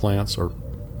Treatment of Plants, or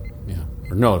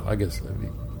no? I guess that'd be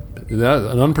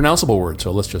an unpronounceable word.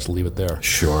 So let's just leave it there.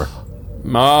 Sure.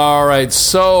 All right,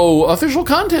 so official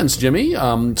contents, Jimmy.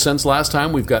 Since last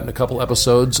time, we've gotten a couple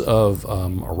episodes of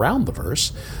Around the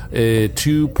Verse,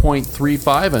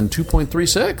 2.35 and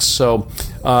 2.36. So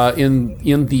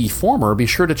in the former, be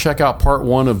sure to check out part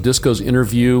 1 of Disco's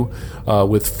interview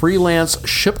with freelance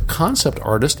ship concept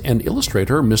artist and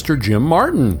illustrator Mr. Jim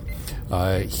Martin.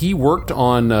 He worked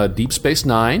on Deep Space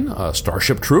Nine,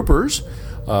 Starship Troopers,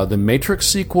 the Matrix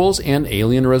sequels, and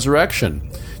Alien Resurrection.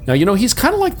 Now, he's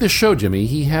kind of like this show, Jimmy.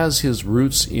 He has his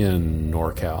roots in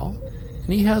NorCal,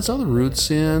 and he has other roots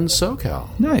in SoCal.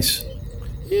 Nice.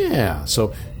 Yeah,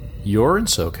 so you're in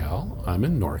SoCal, I'm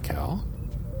in NorCal.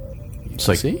 It's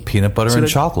like peanut butter and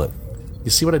chocolate.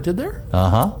 You see what I did there?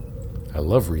 Uh-huh. I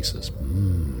love Reese's.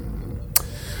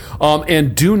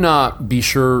 And do not be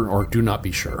sure to not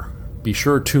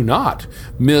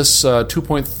miss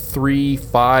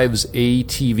 2.35's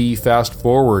ATV Fast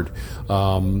Forward.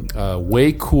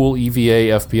 Way cool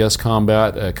EVA FPS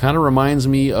combat. Kind of reminds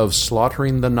me of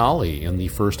slaughtering the Nolly in the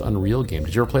first Unreal game.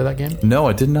 Did you ever play that game? No,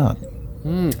 I did not.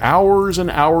 Hours and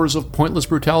hours of pointless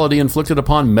brutality inflicted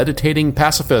upon meditating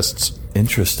pacifists.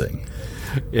 Interesting.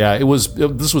 Yeah,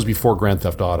 this was before Grand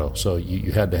Theft Auto, so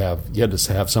you had to have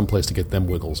some place to get them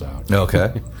wiggles out.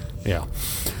 Okay. Yeah.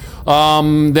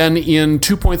 Then in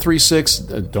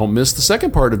 2.36, don't miss the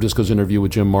second part of Disco's interview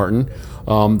with Jim Martin.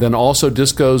 Then also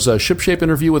Disco's Ship Shape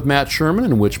interview with Matt Sherman,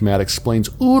 in which Matt explains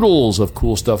oodles of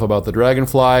cool stuff about the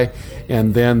Dragonfly.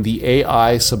 And then the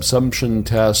AI subsumption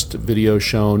test video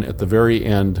shown at the very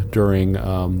end during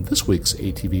this week's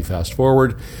ATV Fast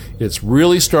Forward. It's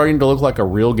really starting to look like a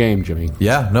real game, Jimmy.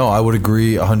 Yeah, no, I would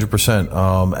agree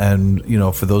 100%. And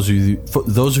for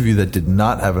those of you that did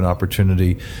not have an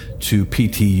opportunity to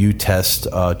PTU test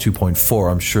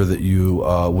 2.4, I'm sure that you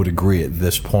would agree at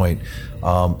this point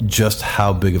just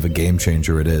how big of a game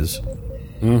changer it is.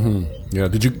 Mm-hmm. Yeah.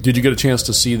 Did you get a chance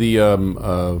to see the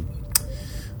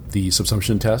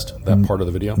subsumption test, that part of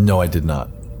the video? No, I did not.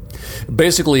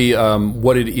 Basically,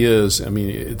 what it is, I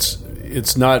mean,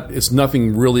 it's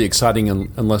nothing really exciting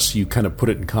unless you kind of put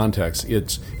it in context.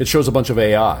 It shows a bunch of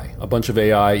AI,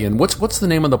 and what's the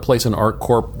name of the place in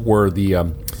ArcCorp where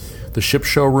the ship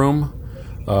showroom,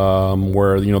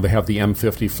 where they have the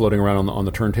M50 floating around on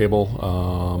the turntable.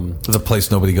 The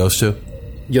place nobody goes to.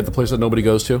 Yeah, the place that nobody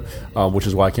goes to, which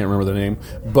is why I can't remember the name.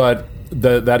 But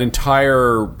that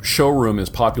entire showroom is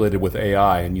populated with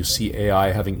AI, and you see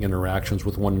AI having interactions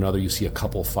with one another. You see a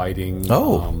couple fighting.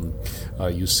 Oh.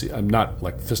 You see, I'm not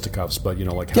like fisticuffs, but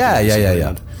like Yeah.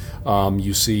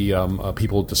 You see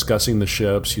people discussing the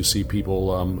ships. You see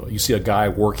people. You see a guy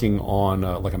working on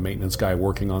like a maintenance guy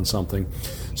working on something.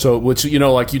 So, which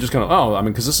like you just kind of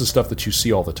because this is stuff that you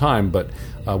see all the time, but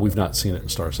we've not seen it in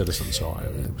Star Citizen. So,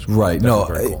 it was right? No,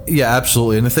 very cool. Yeah,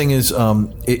 absolutely. And the thing is,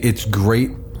 it's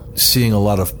great seeing a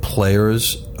lot of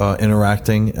players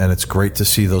interacting, and it's great to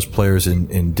see those players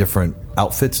in different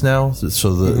outfits now.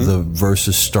 So the verse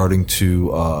is starting to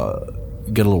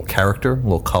get a little character, a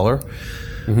little color.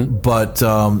 But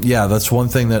that's one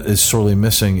thing that is sorely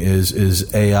missing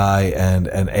is AI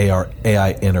and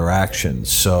AI interaction.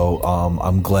 So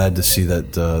I'm glad to see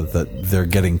that they're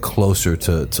getting closer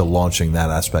to launching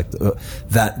that aspect,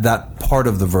 that part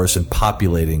of the verse, and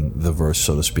populating the verse,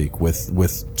 so to speak,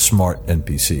 with smart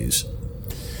NPCs.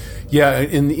 Yeah,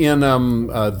 in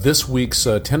this week's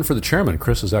 10 for the Chairman,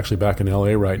 Chris is actually back in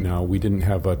LA right now. We didn't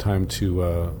have time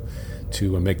to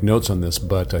make notes on this,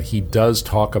 but he does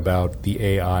talk about the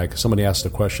AI. Because somebody asked a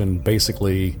question,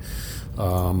 basically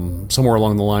somewhere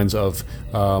along the lines of,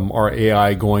 are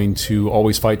AI going to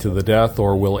always fight to the death,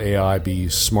 or will AI be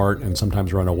smart and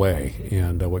sometimes run away?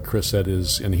 And what Chris said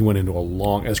is, and he went into a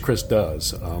long, as Chris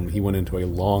does, he went into a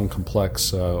long,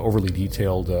 complex, overly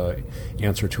detailed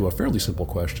answer to a fairly simple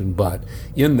question. But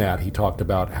in that, he talked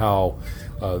about how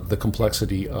the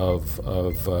complexity of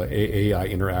AI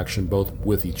interaction, both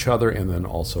with each other and then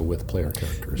also with player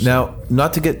characters. Now,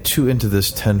 not to get too into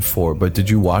this 10-4, but did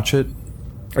you watch it?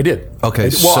 I did.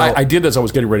 Okay. I did as I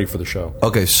was getting ready for the show.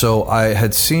 Okay, so I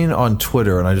had seen on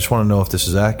Twitter, and I just want to know if this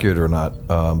is accurate or not,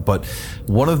 but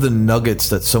one of the nuggets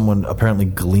that someone apparently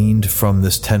gleaned from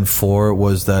this 10-4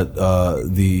 was that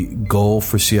the goal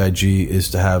for CIG is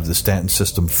to have the Stanton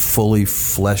system fully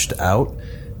fleshed out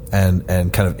and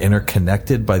kind of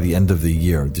interconnected by the end of the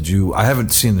year. I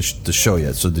haven't seen the show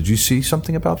yet, so did you see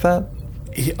something about that?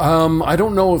 I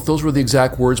don't know if those were the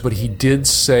exact words, but he did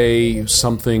say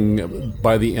something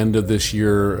by the end of this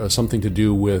year, something to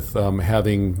do with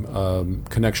having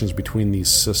connections between these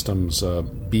systems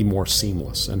be more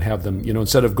seamless, and have them,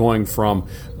 instead of going from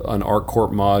an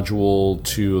ArcCorp module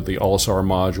to the Olisar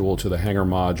module to the Hangar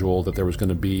module, that there was going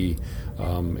to be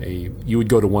you would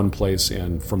go to one place,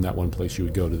 and from that one place you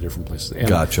would go to different places. And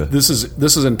gotcha. This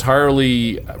is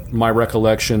entirely my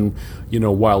recollection.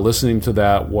 While listening to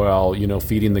that, while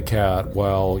feeding the cat,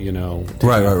 while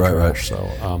right.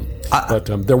 So,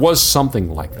 but there was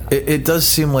something like that. It does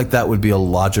seem like that would be a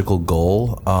logical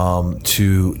goal,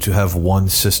 to have one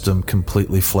system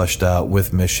completely fleshed out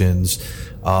with missions.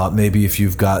 Maybe if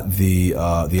you've got the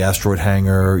asteroid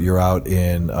hangar, you're out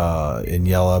in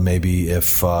Yela. Maybe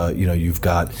if you've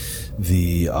got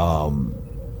the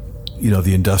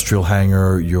the industrial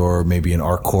hangar, you're maybe in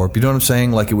ArcCorp. You know what I'm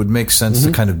saying? Like, it would make sense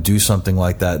to kind of do something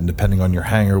like that, and depending on your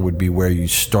hangar would be where you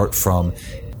start from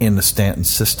in the Stanton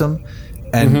system.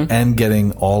 And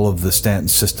getting all of the Stanton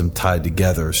system tied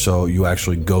together, so you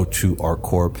actually go to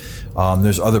ArcCorp.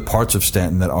 There's other parts of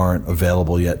Stanton that aren't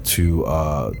available yet to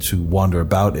wander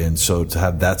about in. So to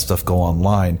have that stuff go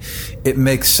online, it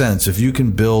makes sense. If you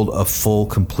can build a full,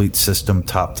 complete system,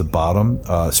 top to bottom,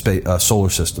 solar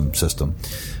system,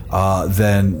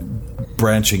 then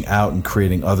branching out and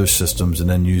creating other systems and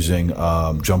then using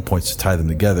jump points to tie them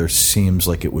together seems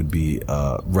like it would be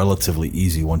relatively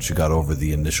easy once you got over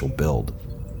the initial build.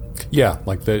 Yeah,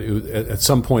 like at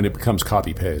some point it becomes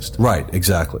copy-paste. Right,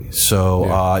 exactly. So,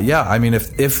 I mean,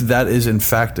 if that is in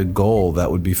fact a goal,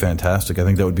 that would be fantastic. I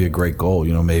think that would be a great goal.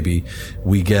 Maybe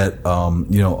we get,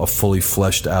 a fully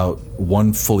fleshed out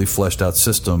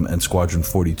system and Squadron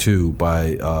 42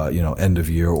 by, end of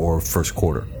year or first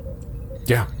quarter.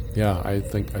 Yeah, I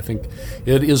think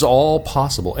it is all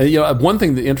possible. And, one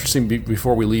thing that interesting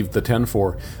before we leave the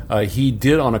 10-4, he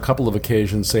did on a couple of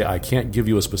occasions say, "I can't give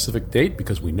you a specific date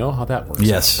because we know how that works."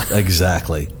 Yes,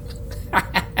 exactly.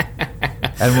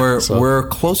 And we're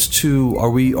close to. Are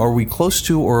we close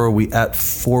to, or are we at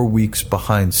 4 weeks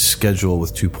behind schedule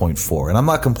with 2.4? And I'm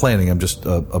not complaining. I'm just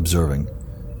observing.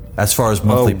 As far as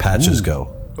monthly patches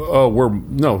go.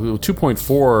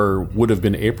 2.4 would have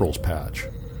been April's patch.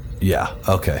 Yeah,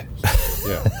 okay.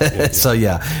 So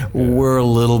we're a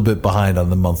little bit behind on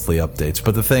the monthly updates.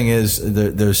 But the thing is,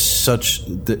 there's such.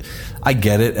 I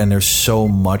get it, and there's so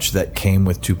much that came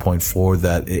with 2.4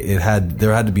 that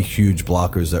there had to be huge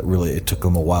blockers that really it took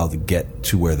them a while to get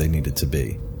to where they needed to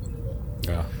be.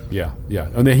 Yeah.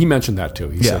 And then he mentioned that too.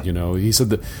 He said, he said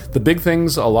that the big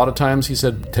things a lot of times he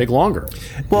said take longer.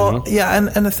 Well,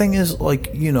 and the thing is,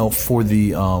 like, for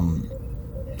the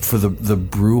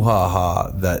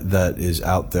brouhaha that is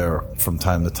out there from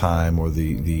time to time, or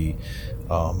the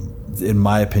in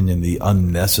my opinion, the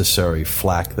unnecessary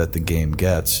flack that the game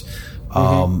gets.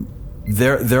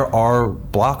 There are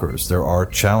blockers, there are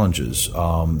challenges,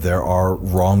 there are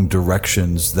wrong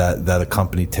directions that a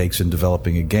company takes in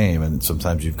developing a game, and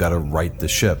sometimes you've got to right the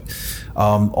ship.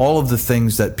 All of the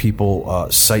things that people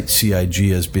cite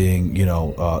CIG as being,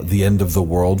 the end of the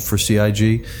world for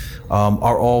CIG,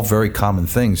 are all very common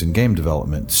things in game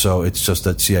development. So it's just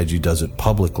that CIG does it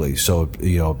publicly, so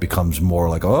it becomes more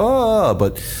like,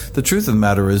 but the truth of the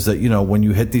matter is that when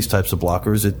you hit these types of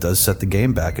blockers, it does set the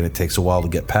game back, and it takes a while to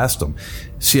get past them.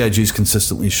 CIG's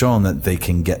consistently shown that they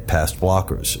can get past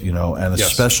blockers, and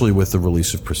especially with the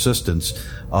release of Persistence,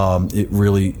 it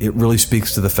really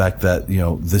speaks to the fact that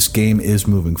this game is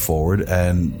moving forward,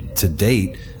 and to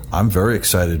date, I'm very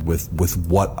excited with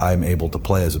what I'm able to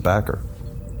play as a backer.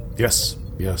 Yes,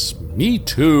 me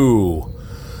too.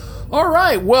 All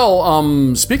right,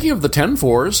 well, speaking of the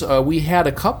 10-4s, we had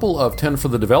a couple of 10 for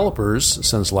the developers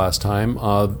since last time.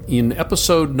 In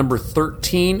episode number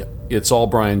 13, it's all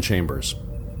Brian Chambers.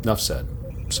 Enough said.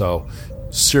 So,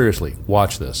 seriously,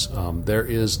 watch this. There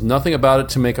is nothing about it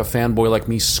to make a fanboy like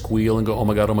me squeal and go, oh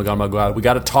my god, we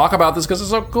got to talk about this because it's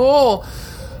so cool.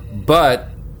 But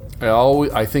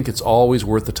I think it's always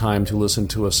worth the time to listen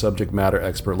to a subject matter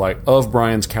expert of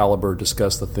Brian's caliber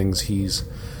discuss the things he's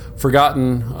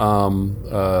forgotten,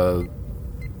 the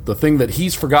thing that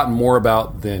he's forgotten more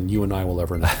about than you and I will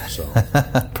ever know. So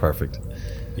perfect.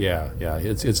 Yeah,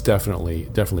 it's definitely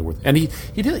worth it. And he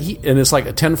and it's like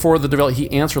a 10-4 the developer.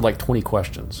 He answered like 20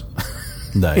 questions.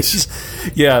 Nice.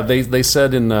 They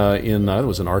said in it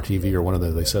was an RTV or one of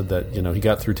they said that he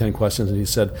got through 10 questions, and he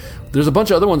said there's a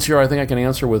bunch of other ones here I think I can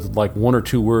answer with like 1 or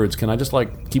 2 words. Can I just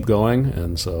keep going?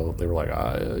 And so they were like,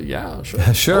 yeah,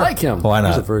 sure. I like him. Why not?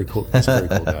 He's a very cool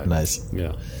guy. Nice.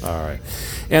 Yeah. All right.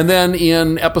 And then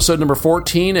in episode number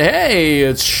 14, hey,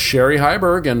 it's Sherry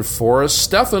Heiberg and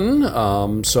Forrest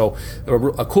Steffen. So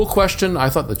a cool question I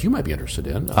thought that you might be interested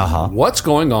in. What's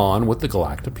going on with the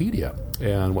Galactopedia?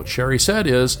 And what Sherry said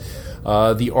is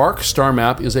the ARC star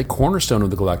map is a cornerstone of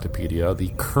the Galactopedia. The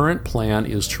current plan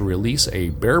is to release a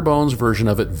bare-bones version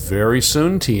of it very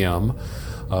soon, TM.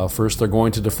 First, they're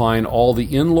going to define all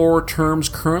the in-lore terms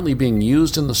currently being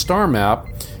used in the star map,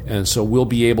 and so we'll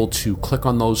be able to click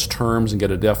on those terms and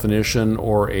get a definition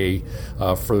or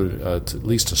at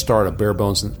least to start a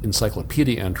bare-bones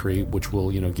encyclopedia entry, which will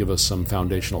give us some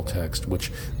foundational text,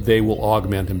 which they will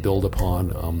augment and build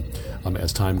upon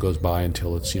as time goes by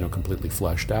until it's completely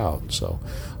fleshed out. So,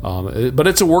 but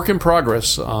it's a work in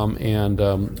progress, and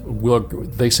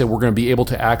they say we're going to be able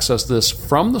to access this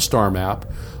from the star map.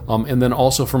 And then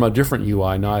also from a different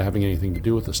UI, not having anything to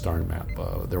do with the star map.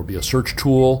 There will be a search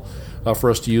tool for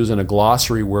us to use and a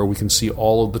glossary where we can see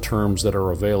all of the terms that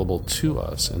are available to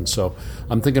us. And so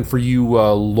I'm thinking for you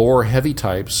lore heavy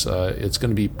types, it's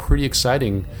going to be pretty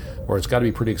exciting, or it's got to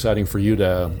be pretty exciting for you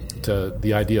to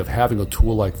the idea of having a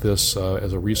tool like this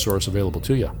as a resource available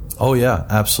to you. Oh yeah,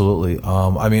 absolutely.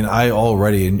 I mean, I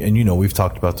already, and we've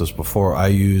talked about this before, I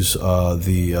use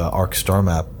the ARC star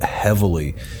map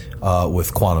heavily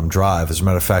with Quantum Drive. As a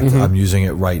matter of fact, I'm using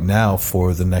it right now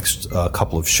for the next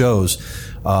couple of shows.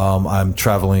 I'm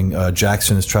traveling,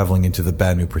 Jackson is traveling into the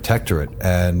Banu Protectorate,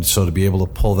 and so to be able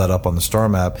to pull that up on the star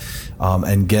map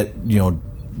and get,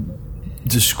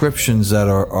 descriptions that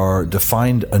are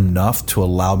defined enough to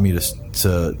allow me to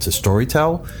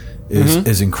storytell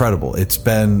is incredible. It's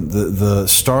been the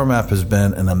star map has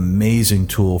been an amazing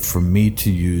tool for me to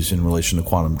use in relation to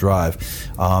Quantum Drive,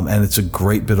 and it's a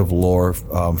great bit of lore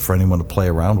for anyone to play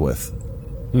around with.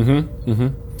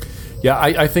 Yeah,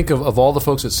 I think of all the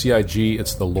folks at CIG,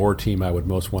 it's the lore team I would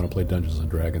most want to play Dungeons and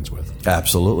Dragons with.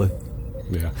 Absolutely.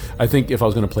 Yeah, I think if I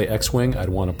was going to play X-Wing, I'd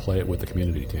want to play it with the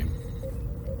community team.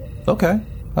 Okay,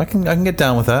 I can get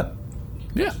down with that.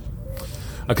 Yeah.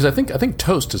 Because I think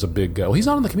Toast is a big... well, he's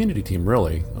not on the community team,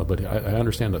 really, but I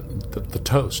understand that the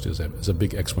Toast is a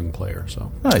big X-Wing player.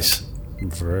 So nice.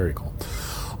 Very cool.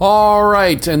 All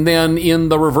right, and then in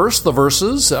the reverse, the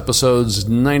verses, episodes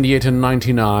 98 and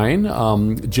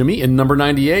 99, Jimmy, in number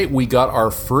 98, we got our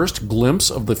first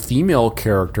glimpse of the female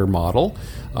character model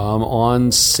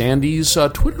on Sandy's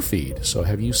Twitter feed. So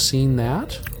have you seen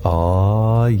that?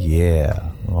 Oh,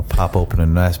 yeah. I'll pop open a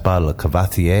nice bottle of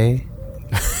Cavatier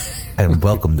and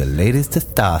welcome the latest to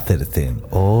Star Citizen.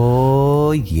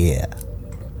 Oh, yeah.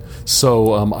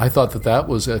 So I thought that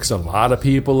was, because a lot of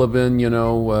people have been,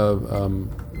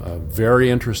 very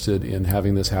interested in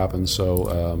having this happen.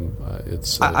 So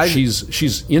it's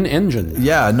she's in engine.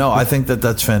 Yeah, no, I think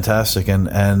that's fantastic, and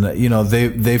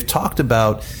they've talked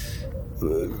about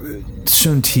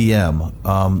soon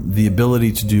TM the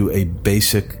ability to do a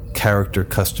basic character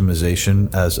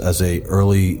customization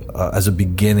as a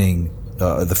beginning,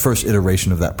 the first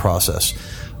iteration of that process.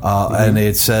 And they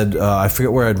had said, I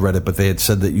forget where I'd read it, but they had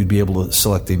said that you'd be able to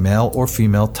select a male or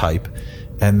female type,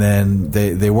 and then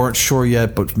they weren't sure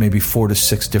yet, but maybe 4 to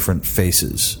 6 different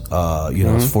faces, 4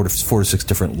 to 6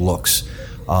 different looks,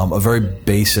 a very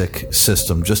basic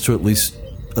system just to at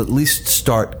least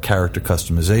start character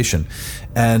customization.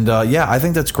 And I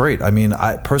think that's great. I mean,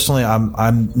 I personally,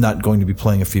 I'm not going to be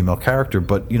playing a female character,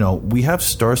 but we have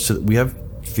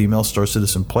female Star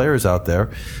Citizen players out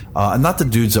there, and not the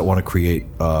dudes that want to create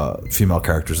female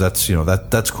characters. That's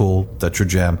that's cool. That's your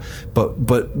jam.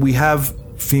 But we have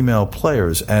female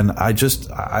players, and I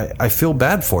feel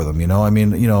bad for them. I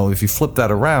mean, if you flip that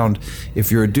around,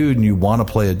 if you're a dude and you want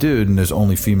to play a dude and there's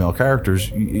only female characters,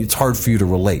 it's hard for you to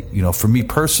relate. For me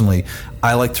personally,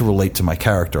 I like to relate to my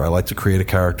character. I like to create a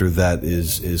character that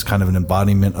is kind of an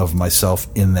embodiment of myself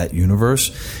in that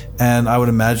universe. And I would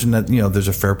imagine that, there's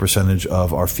a fair percentage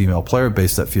of our female player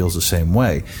base that feels the same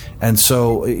way. And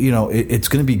so, it's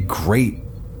going to be great.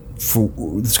 It's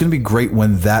going to be great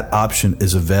when that option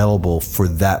is available for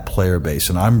that player base.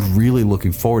 And I'm really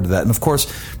looking forward to that. And of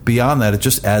course, beyond that, it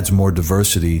just adds more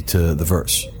diversity to the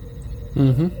verse.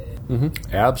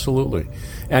 Absolutely.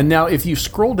 And now if you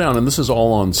scroll down, and this is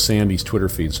all on Sandy's Twitter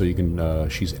feed, so you can,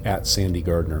 she's at Sandy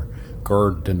Gardner,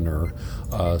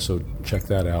 so check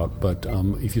that out. But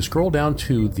if you scroll down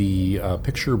to the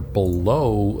picture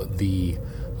below the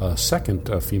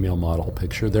second female model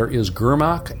picture, there is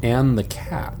Gurmak and the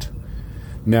cat.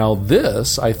 Now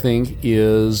this, I think,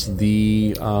 is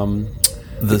the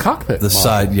cockpit the model.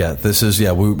 Side. Yeah, this is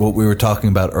what we were talking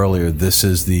about earlier. This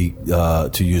is the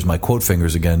to use my quote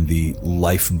fingers again, the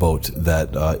lifeboat that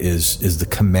is the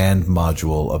command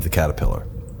module of the Caterpillar.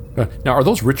 Now, are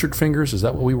those Richard fingers? Is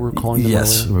that what we were calling them?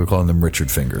 Yes, earlier? we were calling them Richard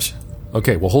fingers.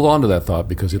 Okay, well, hold on to that thought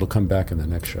because it'll come back in the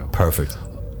next show. Perfect.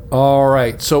 All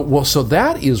right. So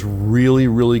that is really,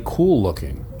 really cool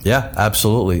looking. Yeah,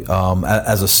 absolutely.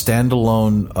 As a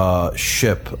standalone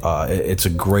ship, it's a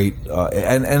great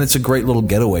and it's a great little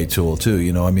getaway tool too.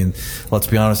 I mean, let's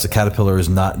be honest, the Caterpillar is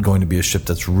not going to be a ship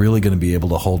that's really going to be able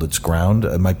to hold its ground.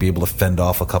 It might be able to fend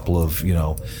off a couple of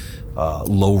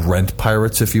low rent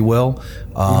pirates, if you will.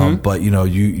 But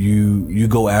you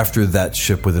go after that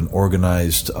ship with an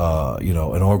organized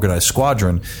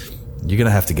squadron. You're going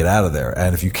to have to get out of there.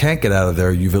 And if you can't get out of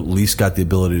there, you've at least got the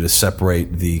ability to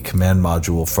separate the command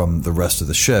module from the rest of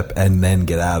the ship and then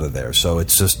get out of there. So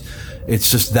it's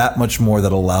just that much more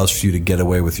that allows for you to get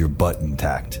away with your butt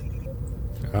intact.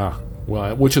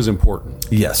 Well, which is important.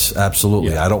 Yes,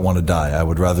 absolutely. Yeah. I don't want to die. I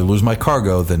would rather lose my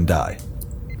cargo than die.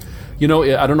 I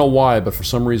don't know why, but for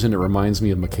some reason it reminds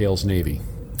me of McHale's Navy.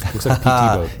 Looks like a PT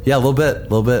boat. Yeah, a little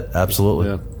bit. Absolutely.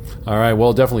 Yeah. All right,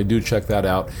 well, definitely do check that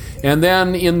out. And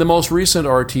then in the most recent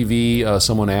RTV,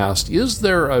 someone asked,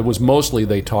 it was mostly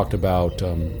they talked about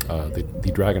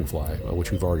the Dragonfly,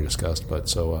 which we've already discussed, but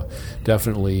so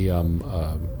definitely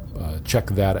check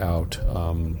that out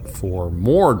for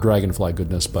more Dragonfly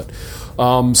goodness. But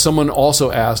someone also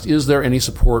asked, is there any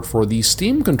support for the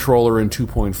Steam controller in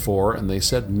 2.4? And they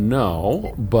said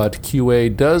no, but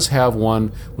QA does have one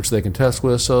which they can test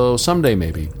with, so someday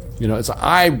maybe.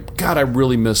 I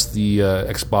really miss the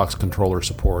Xbox controller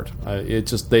support.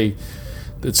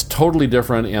 It's totally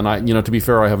different, and to be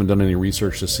fair, I haven't done any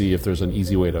research to see if there's an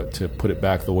easy way to put it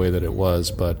back the way that it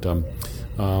was. But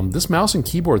this mouse and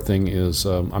keyboard thing is,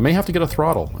 I may have to get a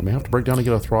throttle. I may have to break down and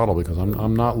get a throttle because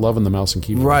I'm not loving the mouse and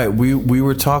keyboard. Right. We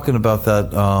were talking about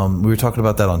that. We were talking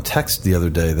about that on text the other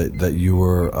day. That you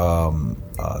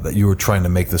were trying to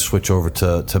make the switch over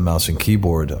to mouse and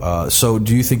keyboard. So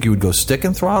do you think you would go stick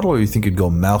and throttle, or you think you'd go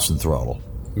mouse and throttle?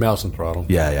 Mouse and throttle.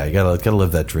 Yeah, you gotta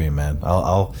live that dream, man.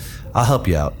 I'll help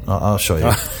you out. I'll show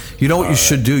you. You know what you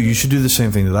should do? You should do the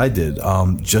same thing that I did.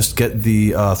 Just get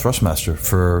the Thrustmaster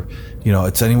for,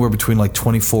 it's anywhere between like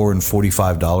 $24 and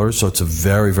 $45. So it's a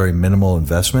very, very minimal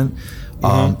investment.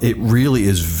 It really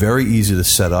is very easy to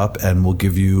set up, and will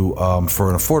give you, for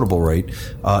an affordable rate,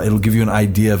 it'll give you an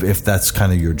idea of if that's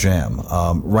kind of your jam.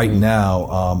 Right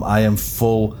now, I am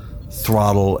full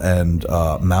throttle and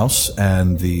mouse,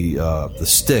 and the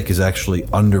stick is actually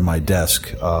under my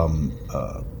desk,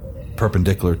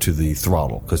 perpendicular to the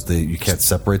throttle, because you can't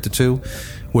separate the two,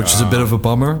 which is a bit of a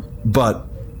bummer, but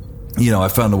I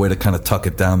found a way to kind of tuck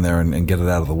it down there and get it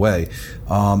out of the way.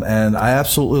 And I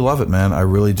absolutely love it, man. I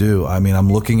really do. I mean, I'm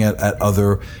looking at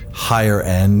other higher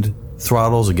end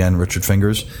throttles, again, Richard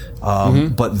Fingers.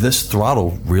 But this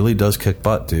throttle really does kick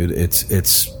butt, dude.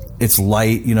 It's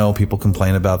light, people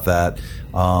complain about that.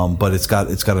 But it's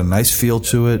got a nice feel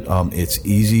to it. It's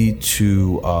easy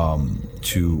to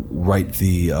write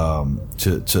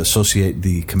to associate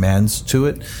the commands to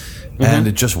it, and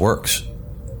it just works.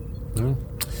 Yeah.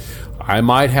 I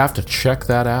might have to check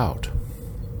that out.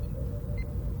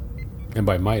 And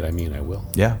by might, I mean I will.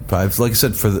 Yeah, but like I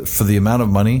said, for the amount of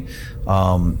money,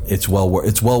 it's well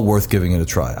worth giving it a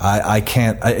try. I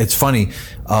can't. It's funny.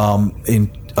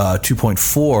 In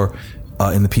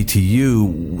 2.4 in the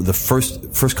PTU, the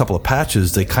first couple of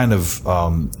patches, they kind of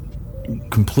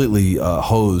completely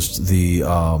hosed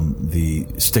the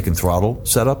stick and throttle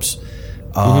setups,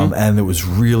 and it was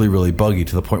really, really buggy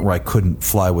to the point where I couldn't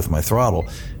fly with my throttle.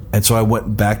 And so I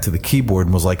went back to the keyboard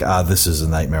and was like, this is a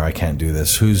nightmare. I can't do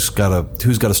this. Who's got a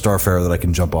Starfarer that I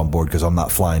can jump on board, because I'm not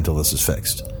flying until this is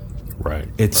fixed. Right.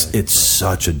 It's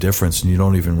such a difference, and you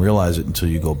don't even realize it until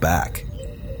you go back.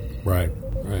 Right.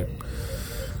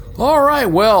 All right.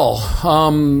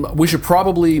 Well, we should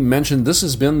probably mention this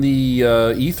has been the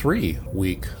E3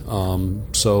 week.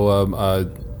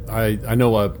 I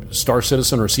know Star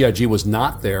Citizen or CIG was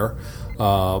not there.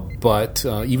 But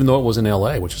even though it was in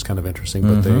LA, which is kind of interesting,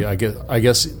 but I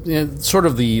guess sort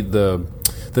of the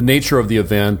nature of the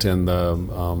event and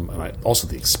also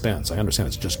the expense. I understand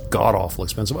it's just god awful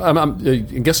expensive. I'm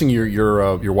guessing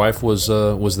your wife was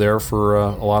there for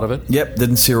a lot of it. Yep,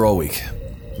 didn't see her all week.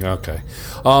 Okay,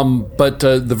 but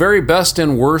the very best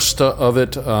and worst of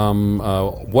it,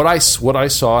 what I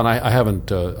saw, and I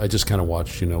haven't, I just kind of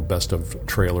watched, best of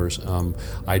trailers.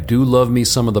 I do love me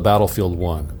some of the Battlefield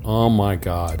 1. Oh my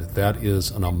God, that is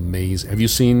an amazing. Have you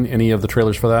seen any of the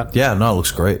trailers for that? Yeah, no, it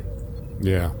looks great.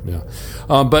 Yeah.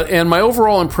 And my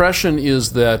overall impression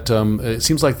is that it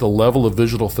seems like the level of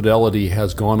visual fidelity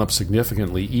has gone up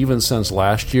significantly, even since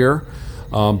last year.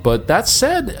 But that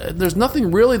said, there's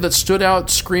nothing really that stood out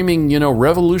screaming,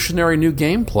 revolutionary new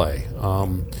gameplay.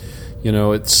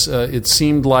 It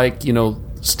seemed like,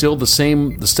 still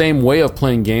the same way of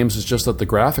playing games. It's just that the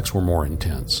graphics were more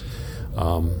intense.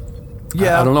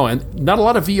 I don't know, and not a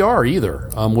lot of VR either,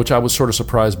 which I was sort of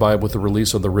surprised by with the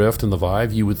release of the Rift and the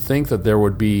Vive. You would think that there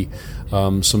would be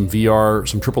some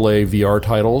AAA VR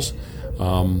titles,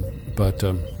 but.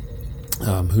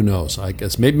 Who knows? I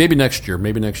guess maybe next year.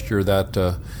 Maybe next year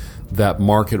that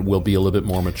market will be a little bit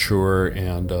more mature,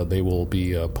 and they will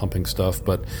be pumping stuff.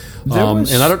 But there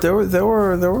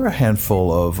were a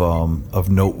handful of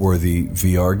noteworthy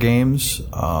VR games.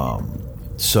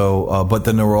 But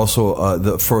then there were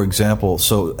also, for example,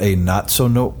 a not so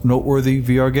noteworthy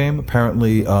VR game.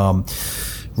 Apparently,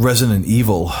 Resident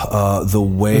Evil, the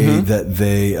way that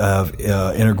they have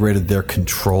integrated their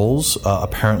controls,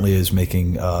 apparently is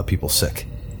making people sick.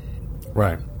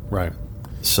 Right.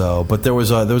 So, but there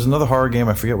was another horror game,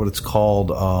 I forget what it's called,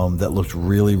 that looked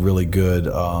really, really good,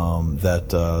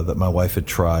 that my wife had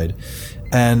tried.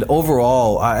 And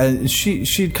overall,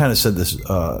 she'd kind of said this.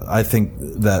 I think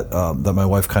that my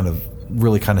wife kind of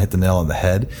hit the nail on the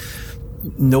head.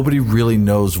 Nobody really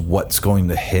knows what's going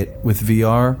to hit with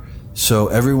VR. So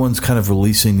everyone's kind of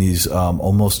releasing these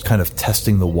almost kind of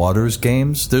testing the waters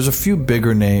games. There's a few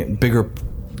bigger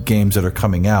games that are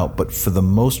coming out, but for the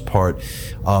most part,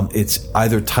 it's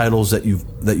either titles that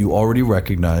you already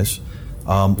recognize,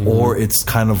 or it's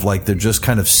kind of like they're just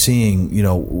kind of seeing,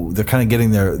 they're kind of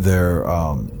getting their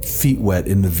feet wet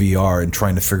in the VR and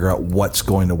trying to figure out what's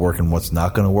going to work and what's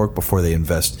not going to work before they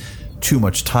invest too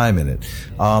much time in it.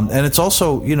 And it's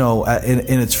also, in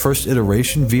its first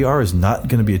iteration, VR is not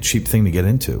going to be a cheap thing to get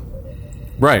into.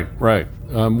 Right.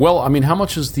 Well, I mean, how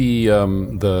much is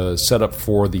the setup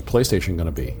for the PlayStation going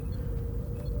to be?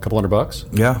 A couple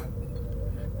 $100? Yeah.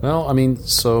 Well, I mean,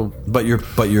 so. But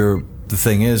the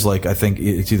thing is, like, I think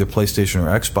it's either PlayStation or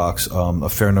Xbox. A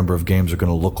fair number of games are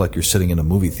going to look like you're sitting in a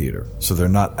movie theater, so they're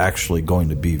not actually going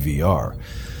to be VR.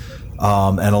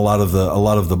 and a lot of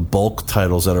the bulk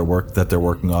titles that they're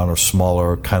working on are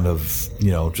smaller, kind of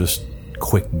just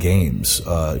quick games,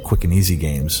 quick and easy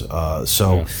games. It's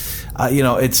going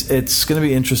to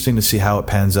be interesting to see how it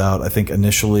pans out. I think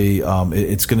initially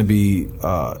it's going to be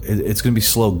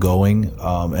slow going,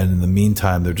 and in the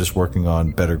meantime they're just working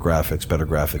on better graphics.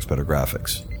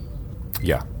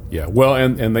 Yeah. Well,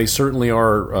 and they certainly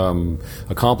are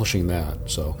accomplishing that.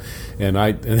 So, and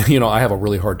I have a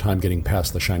really hard time getting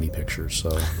past the shiny pictures. So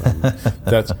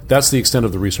that's the extent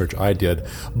of the research I did.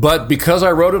 But because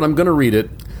I wrote it, I'm going to read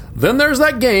it. Then there's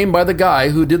that game by the guy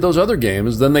who did those other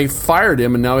games. Then they fired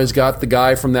him, and now he's got the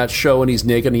guy from that show, and he's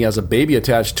naked, and he has a baby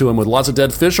attached to him with lots of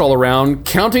dead fish all around,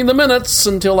 counting the minutes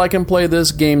until I can play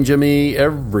this game, Jimmy,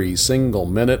 every single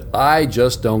minute. I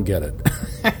just don't get it.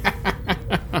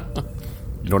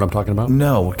 You know what I'm talking about?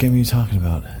 No, what game are you talking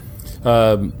about?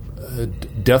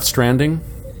 Death Stranding.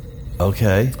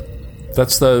 Okay.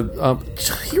 That's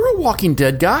you're a Walking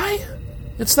Dead guy.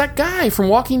 It's that guy from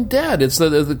Walking Dead. It's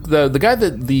the guy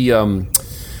that the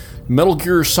Metal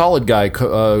Gear Solid guy,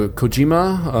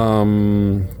 Kojima.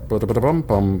 I'm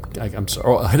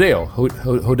sorry, Hideo. Okay.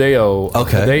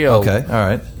 Hideo. Okay. All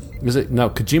right. Is it no?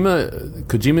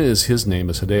 Kojima is his name,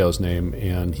 is Hideo's name,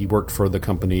 and he worked for the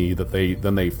company that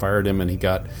they fired him, and he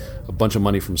got a bunch of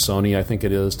money from Sony, I think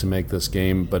it is, to make this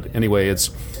game. But anyway,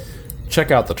 check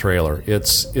out the trailer.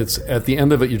 It's at the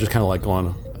end of it, you're just kind of like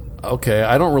going, okay,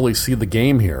 I don't really see the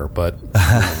game here, but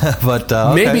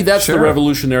okay, maybe that's sure. the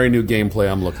revolutionary new gameplay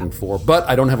I'm looking for. But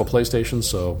I don't have a PlayStation,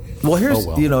 so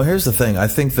here's the thing. I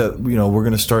think that we're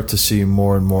going to start to see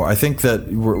more and more. I think that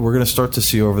we're going to start to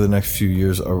see over the next few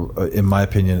years, in my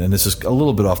opinion, and this is a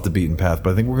little bit off the beaten path,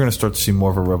 but I think we're going to start to see more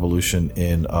of a revolution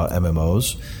in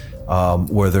MMOs.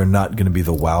 Where they're not going to be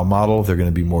the WoW model, they're going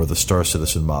to be more the Star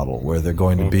Citizen model, where they're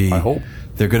going to be. I hope.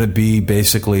 They're going to be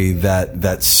basically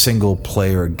that single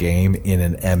player game in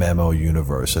an MMO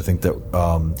universe. I think that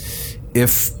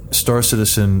if Star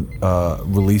Citizen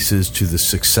releases to the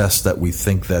success that we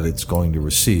think that it's going to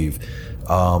receive,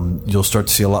 you'll start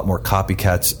to see a lot more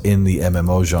copycats in the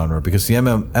MMO genre, because the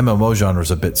MMO genre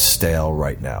is a bit stale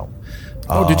right now.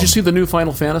 Oh, did you see the new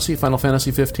Final Fantasy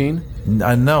 15?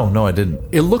 No, I didn't.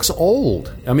 It looks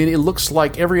old. I mean, it looks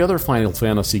like every other Final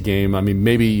Fantasy game. I mean,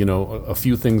 maybe, a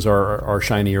few things are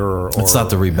shinier or it's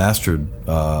not the remastered,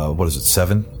 what is it,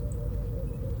 7?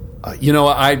 I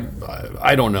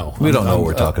don't know. We don't know what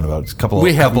we're talking about. It's a couple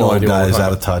of guys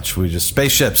out of touch. We just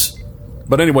spaceships.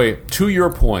 But anyway, to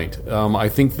your point, I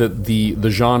think that the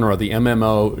genre, the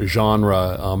MMO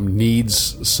genre,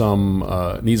 needs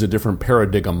a different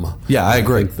paradigm. Yeah, I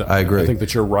agree. I think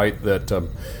that you're right that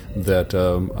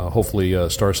hopefully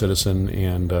Star Citizen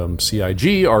and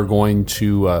CIG are going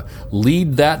to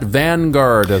lead that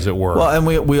vanguard, as it were. Well,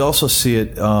 and we also see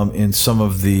it in some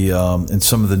of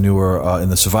the newer in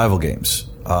the survival games,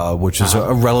 which is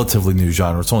a relatively new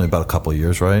genre. It's only about a couple of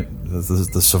years, right?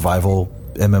 The survival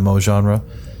MMO genre.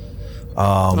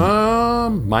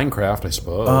 Minecraft, I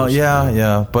suppose.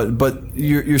 Yeah. But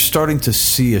you're starting to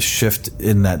see a shift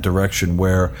in that direction,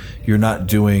 where you're not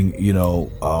doing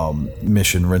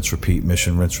mission rinse repeat,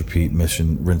 mission rinse repeat,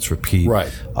 mission rinse repeat. Right.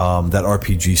 That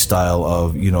RPG style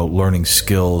of learning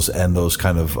skills and those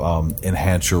kind of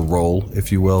enhance your roll,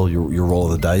 if you will, your roll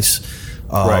of the dice.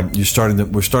 Right. We're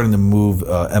starting to move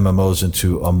MMOs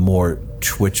into a more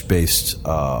Twitch-based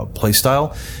play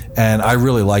style, and I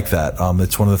really like that.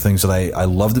 It's one of the things that I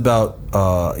loved about,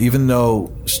 even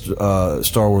though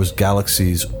Star Wars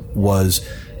Galaxies was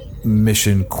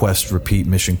mission quest repeat,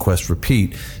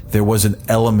 there was an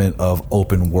element of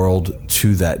open world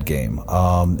to that game,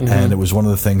 and it was one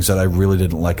of the things that I really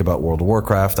didn't like about World of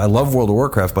Warcraft. I love World of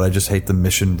Warcraft, but I just hate the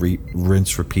mission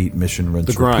rinse repeat, mission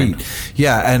rinse repeat.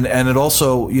 Yeah, and it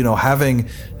also having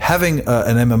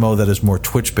an MMO that is more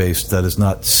Twitch based, that is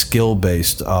not skill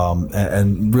based,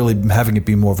 and really having it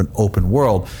be more of an open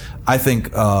world, I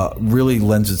think really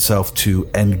lends itself to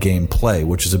end game play,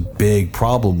 which is a big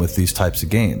problem with these types of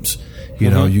games.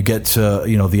 You get to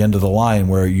the end of the line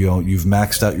where you've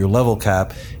maxed out your level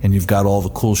cap and you've got all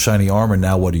the cool shiny armor.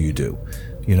 Now what do you do?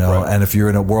 Right. And if you're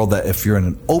in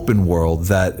an open world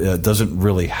that doesn't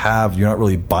really you're not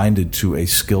really binded to a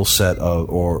skill set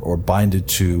or binded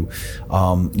to,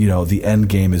 the end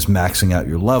game is maxing out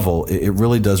your level. It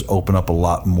really does open up a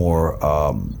lot more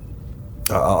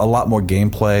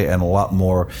gameplay and a lot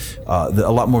more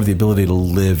of the ability to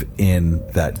live in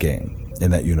that game, in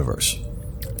that universe.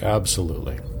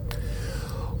 Absolutely.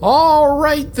 All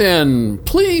right, then.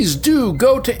 Please do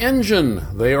go to Engine.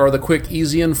 They are the quick,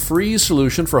 easy, and free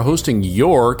solution for hosting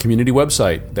your community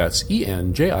website. That's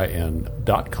ENJIN.com.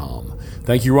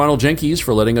 Thank you, Ronald Jenkins,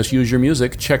 for letting us use your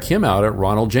music. Check him out at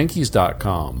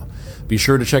ronaldjenkins.com. Be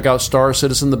sure to check out Star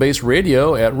Citizen The Base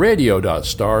Radio at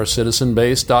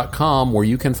radio.starcitizenbase.com, where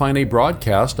you can find a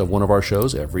broadcast of one of our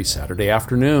shows every Saturday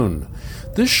afternoon.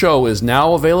 This show is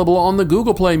now available on the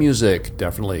Google Play Music.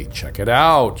 Definitely check it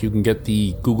out. You can get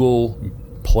the Google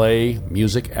Play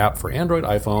Music app for Android,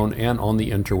 iPhone, and on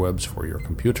the interwebs for your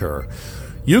computer.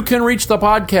 You can reach the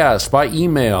podcast by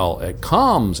email at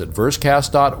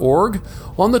comms@versecast.org.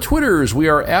 On the Twitters, we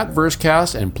are at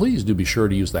Versecast, and please do be sure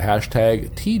to use the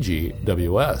hashtag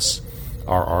TGWS.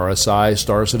 Our RSI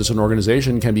Star Citizen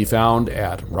organization can be found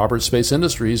at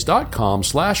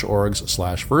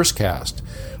robertspaceindustriescom/orgs/Versecast.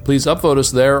 Please upvote us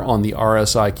there on the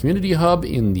RSI Community Hub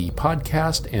in the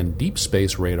Podcast and Deep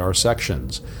Space Radar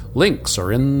sections. Links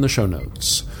are in the show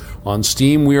notes. On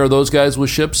Steam, we are Those Guys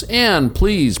with Ships, and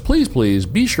please, please, please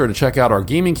be sure to check out our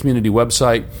gaming community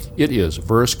website. It is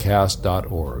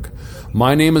versecast.org.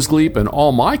 My name is Gleep, and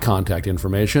all my contact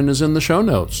information is in the show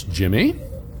notes. Jimmy?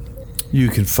 You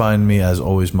can find me, as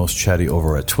always, most chatty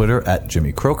over at Twitter, at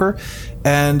Jimmy Croker.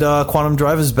 And Quantum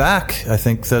Drive is back. I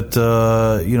think that,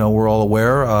 we're all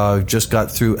aware. Just got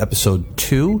through episode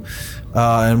 2.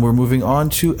 And we're moving on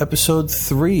to episode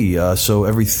 3. So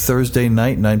every Thursday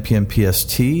night, 9 p.m.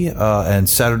 PST, and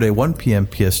Saturday, 1 p.m.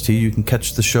 PST, you can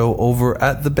catch the show over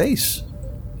at the base.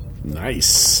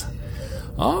 Nice.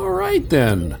 All right,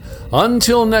 then.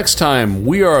 Until next time,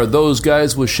 we are Those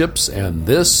Guys with Ships, and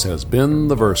this has been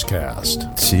the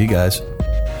Versecast. See you guys.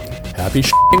 Happy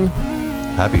sh**ing.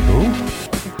 Happy who?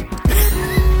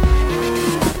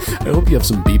 I hope you have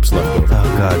some beeps left over.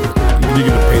 Oh, God. You're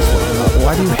going to pay for it.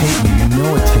 Why do you hate me? You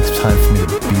know it takes time for me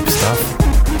to beep stuff.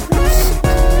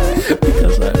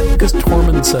 because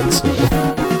Tormund said so.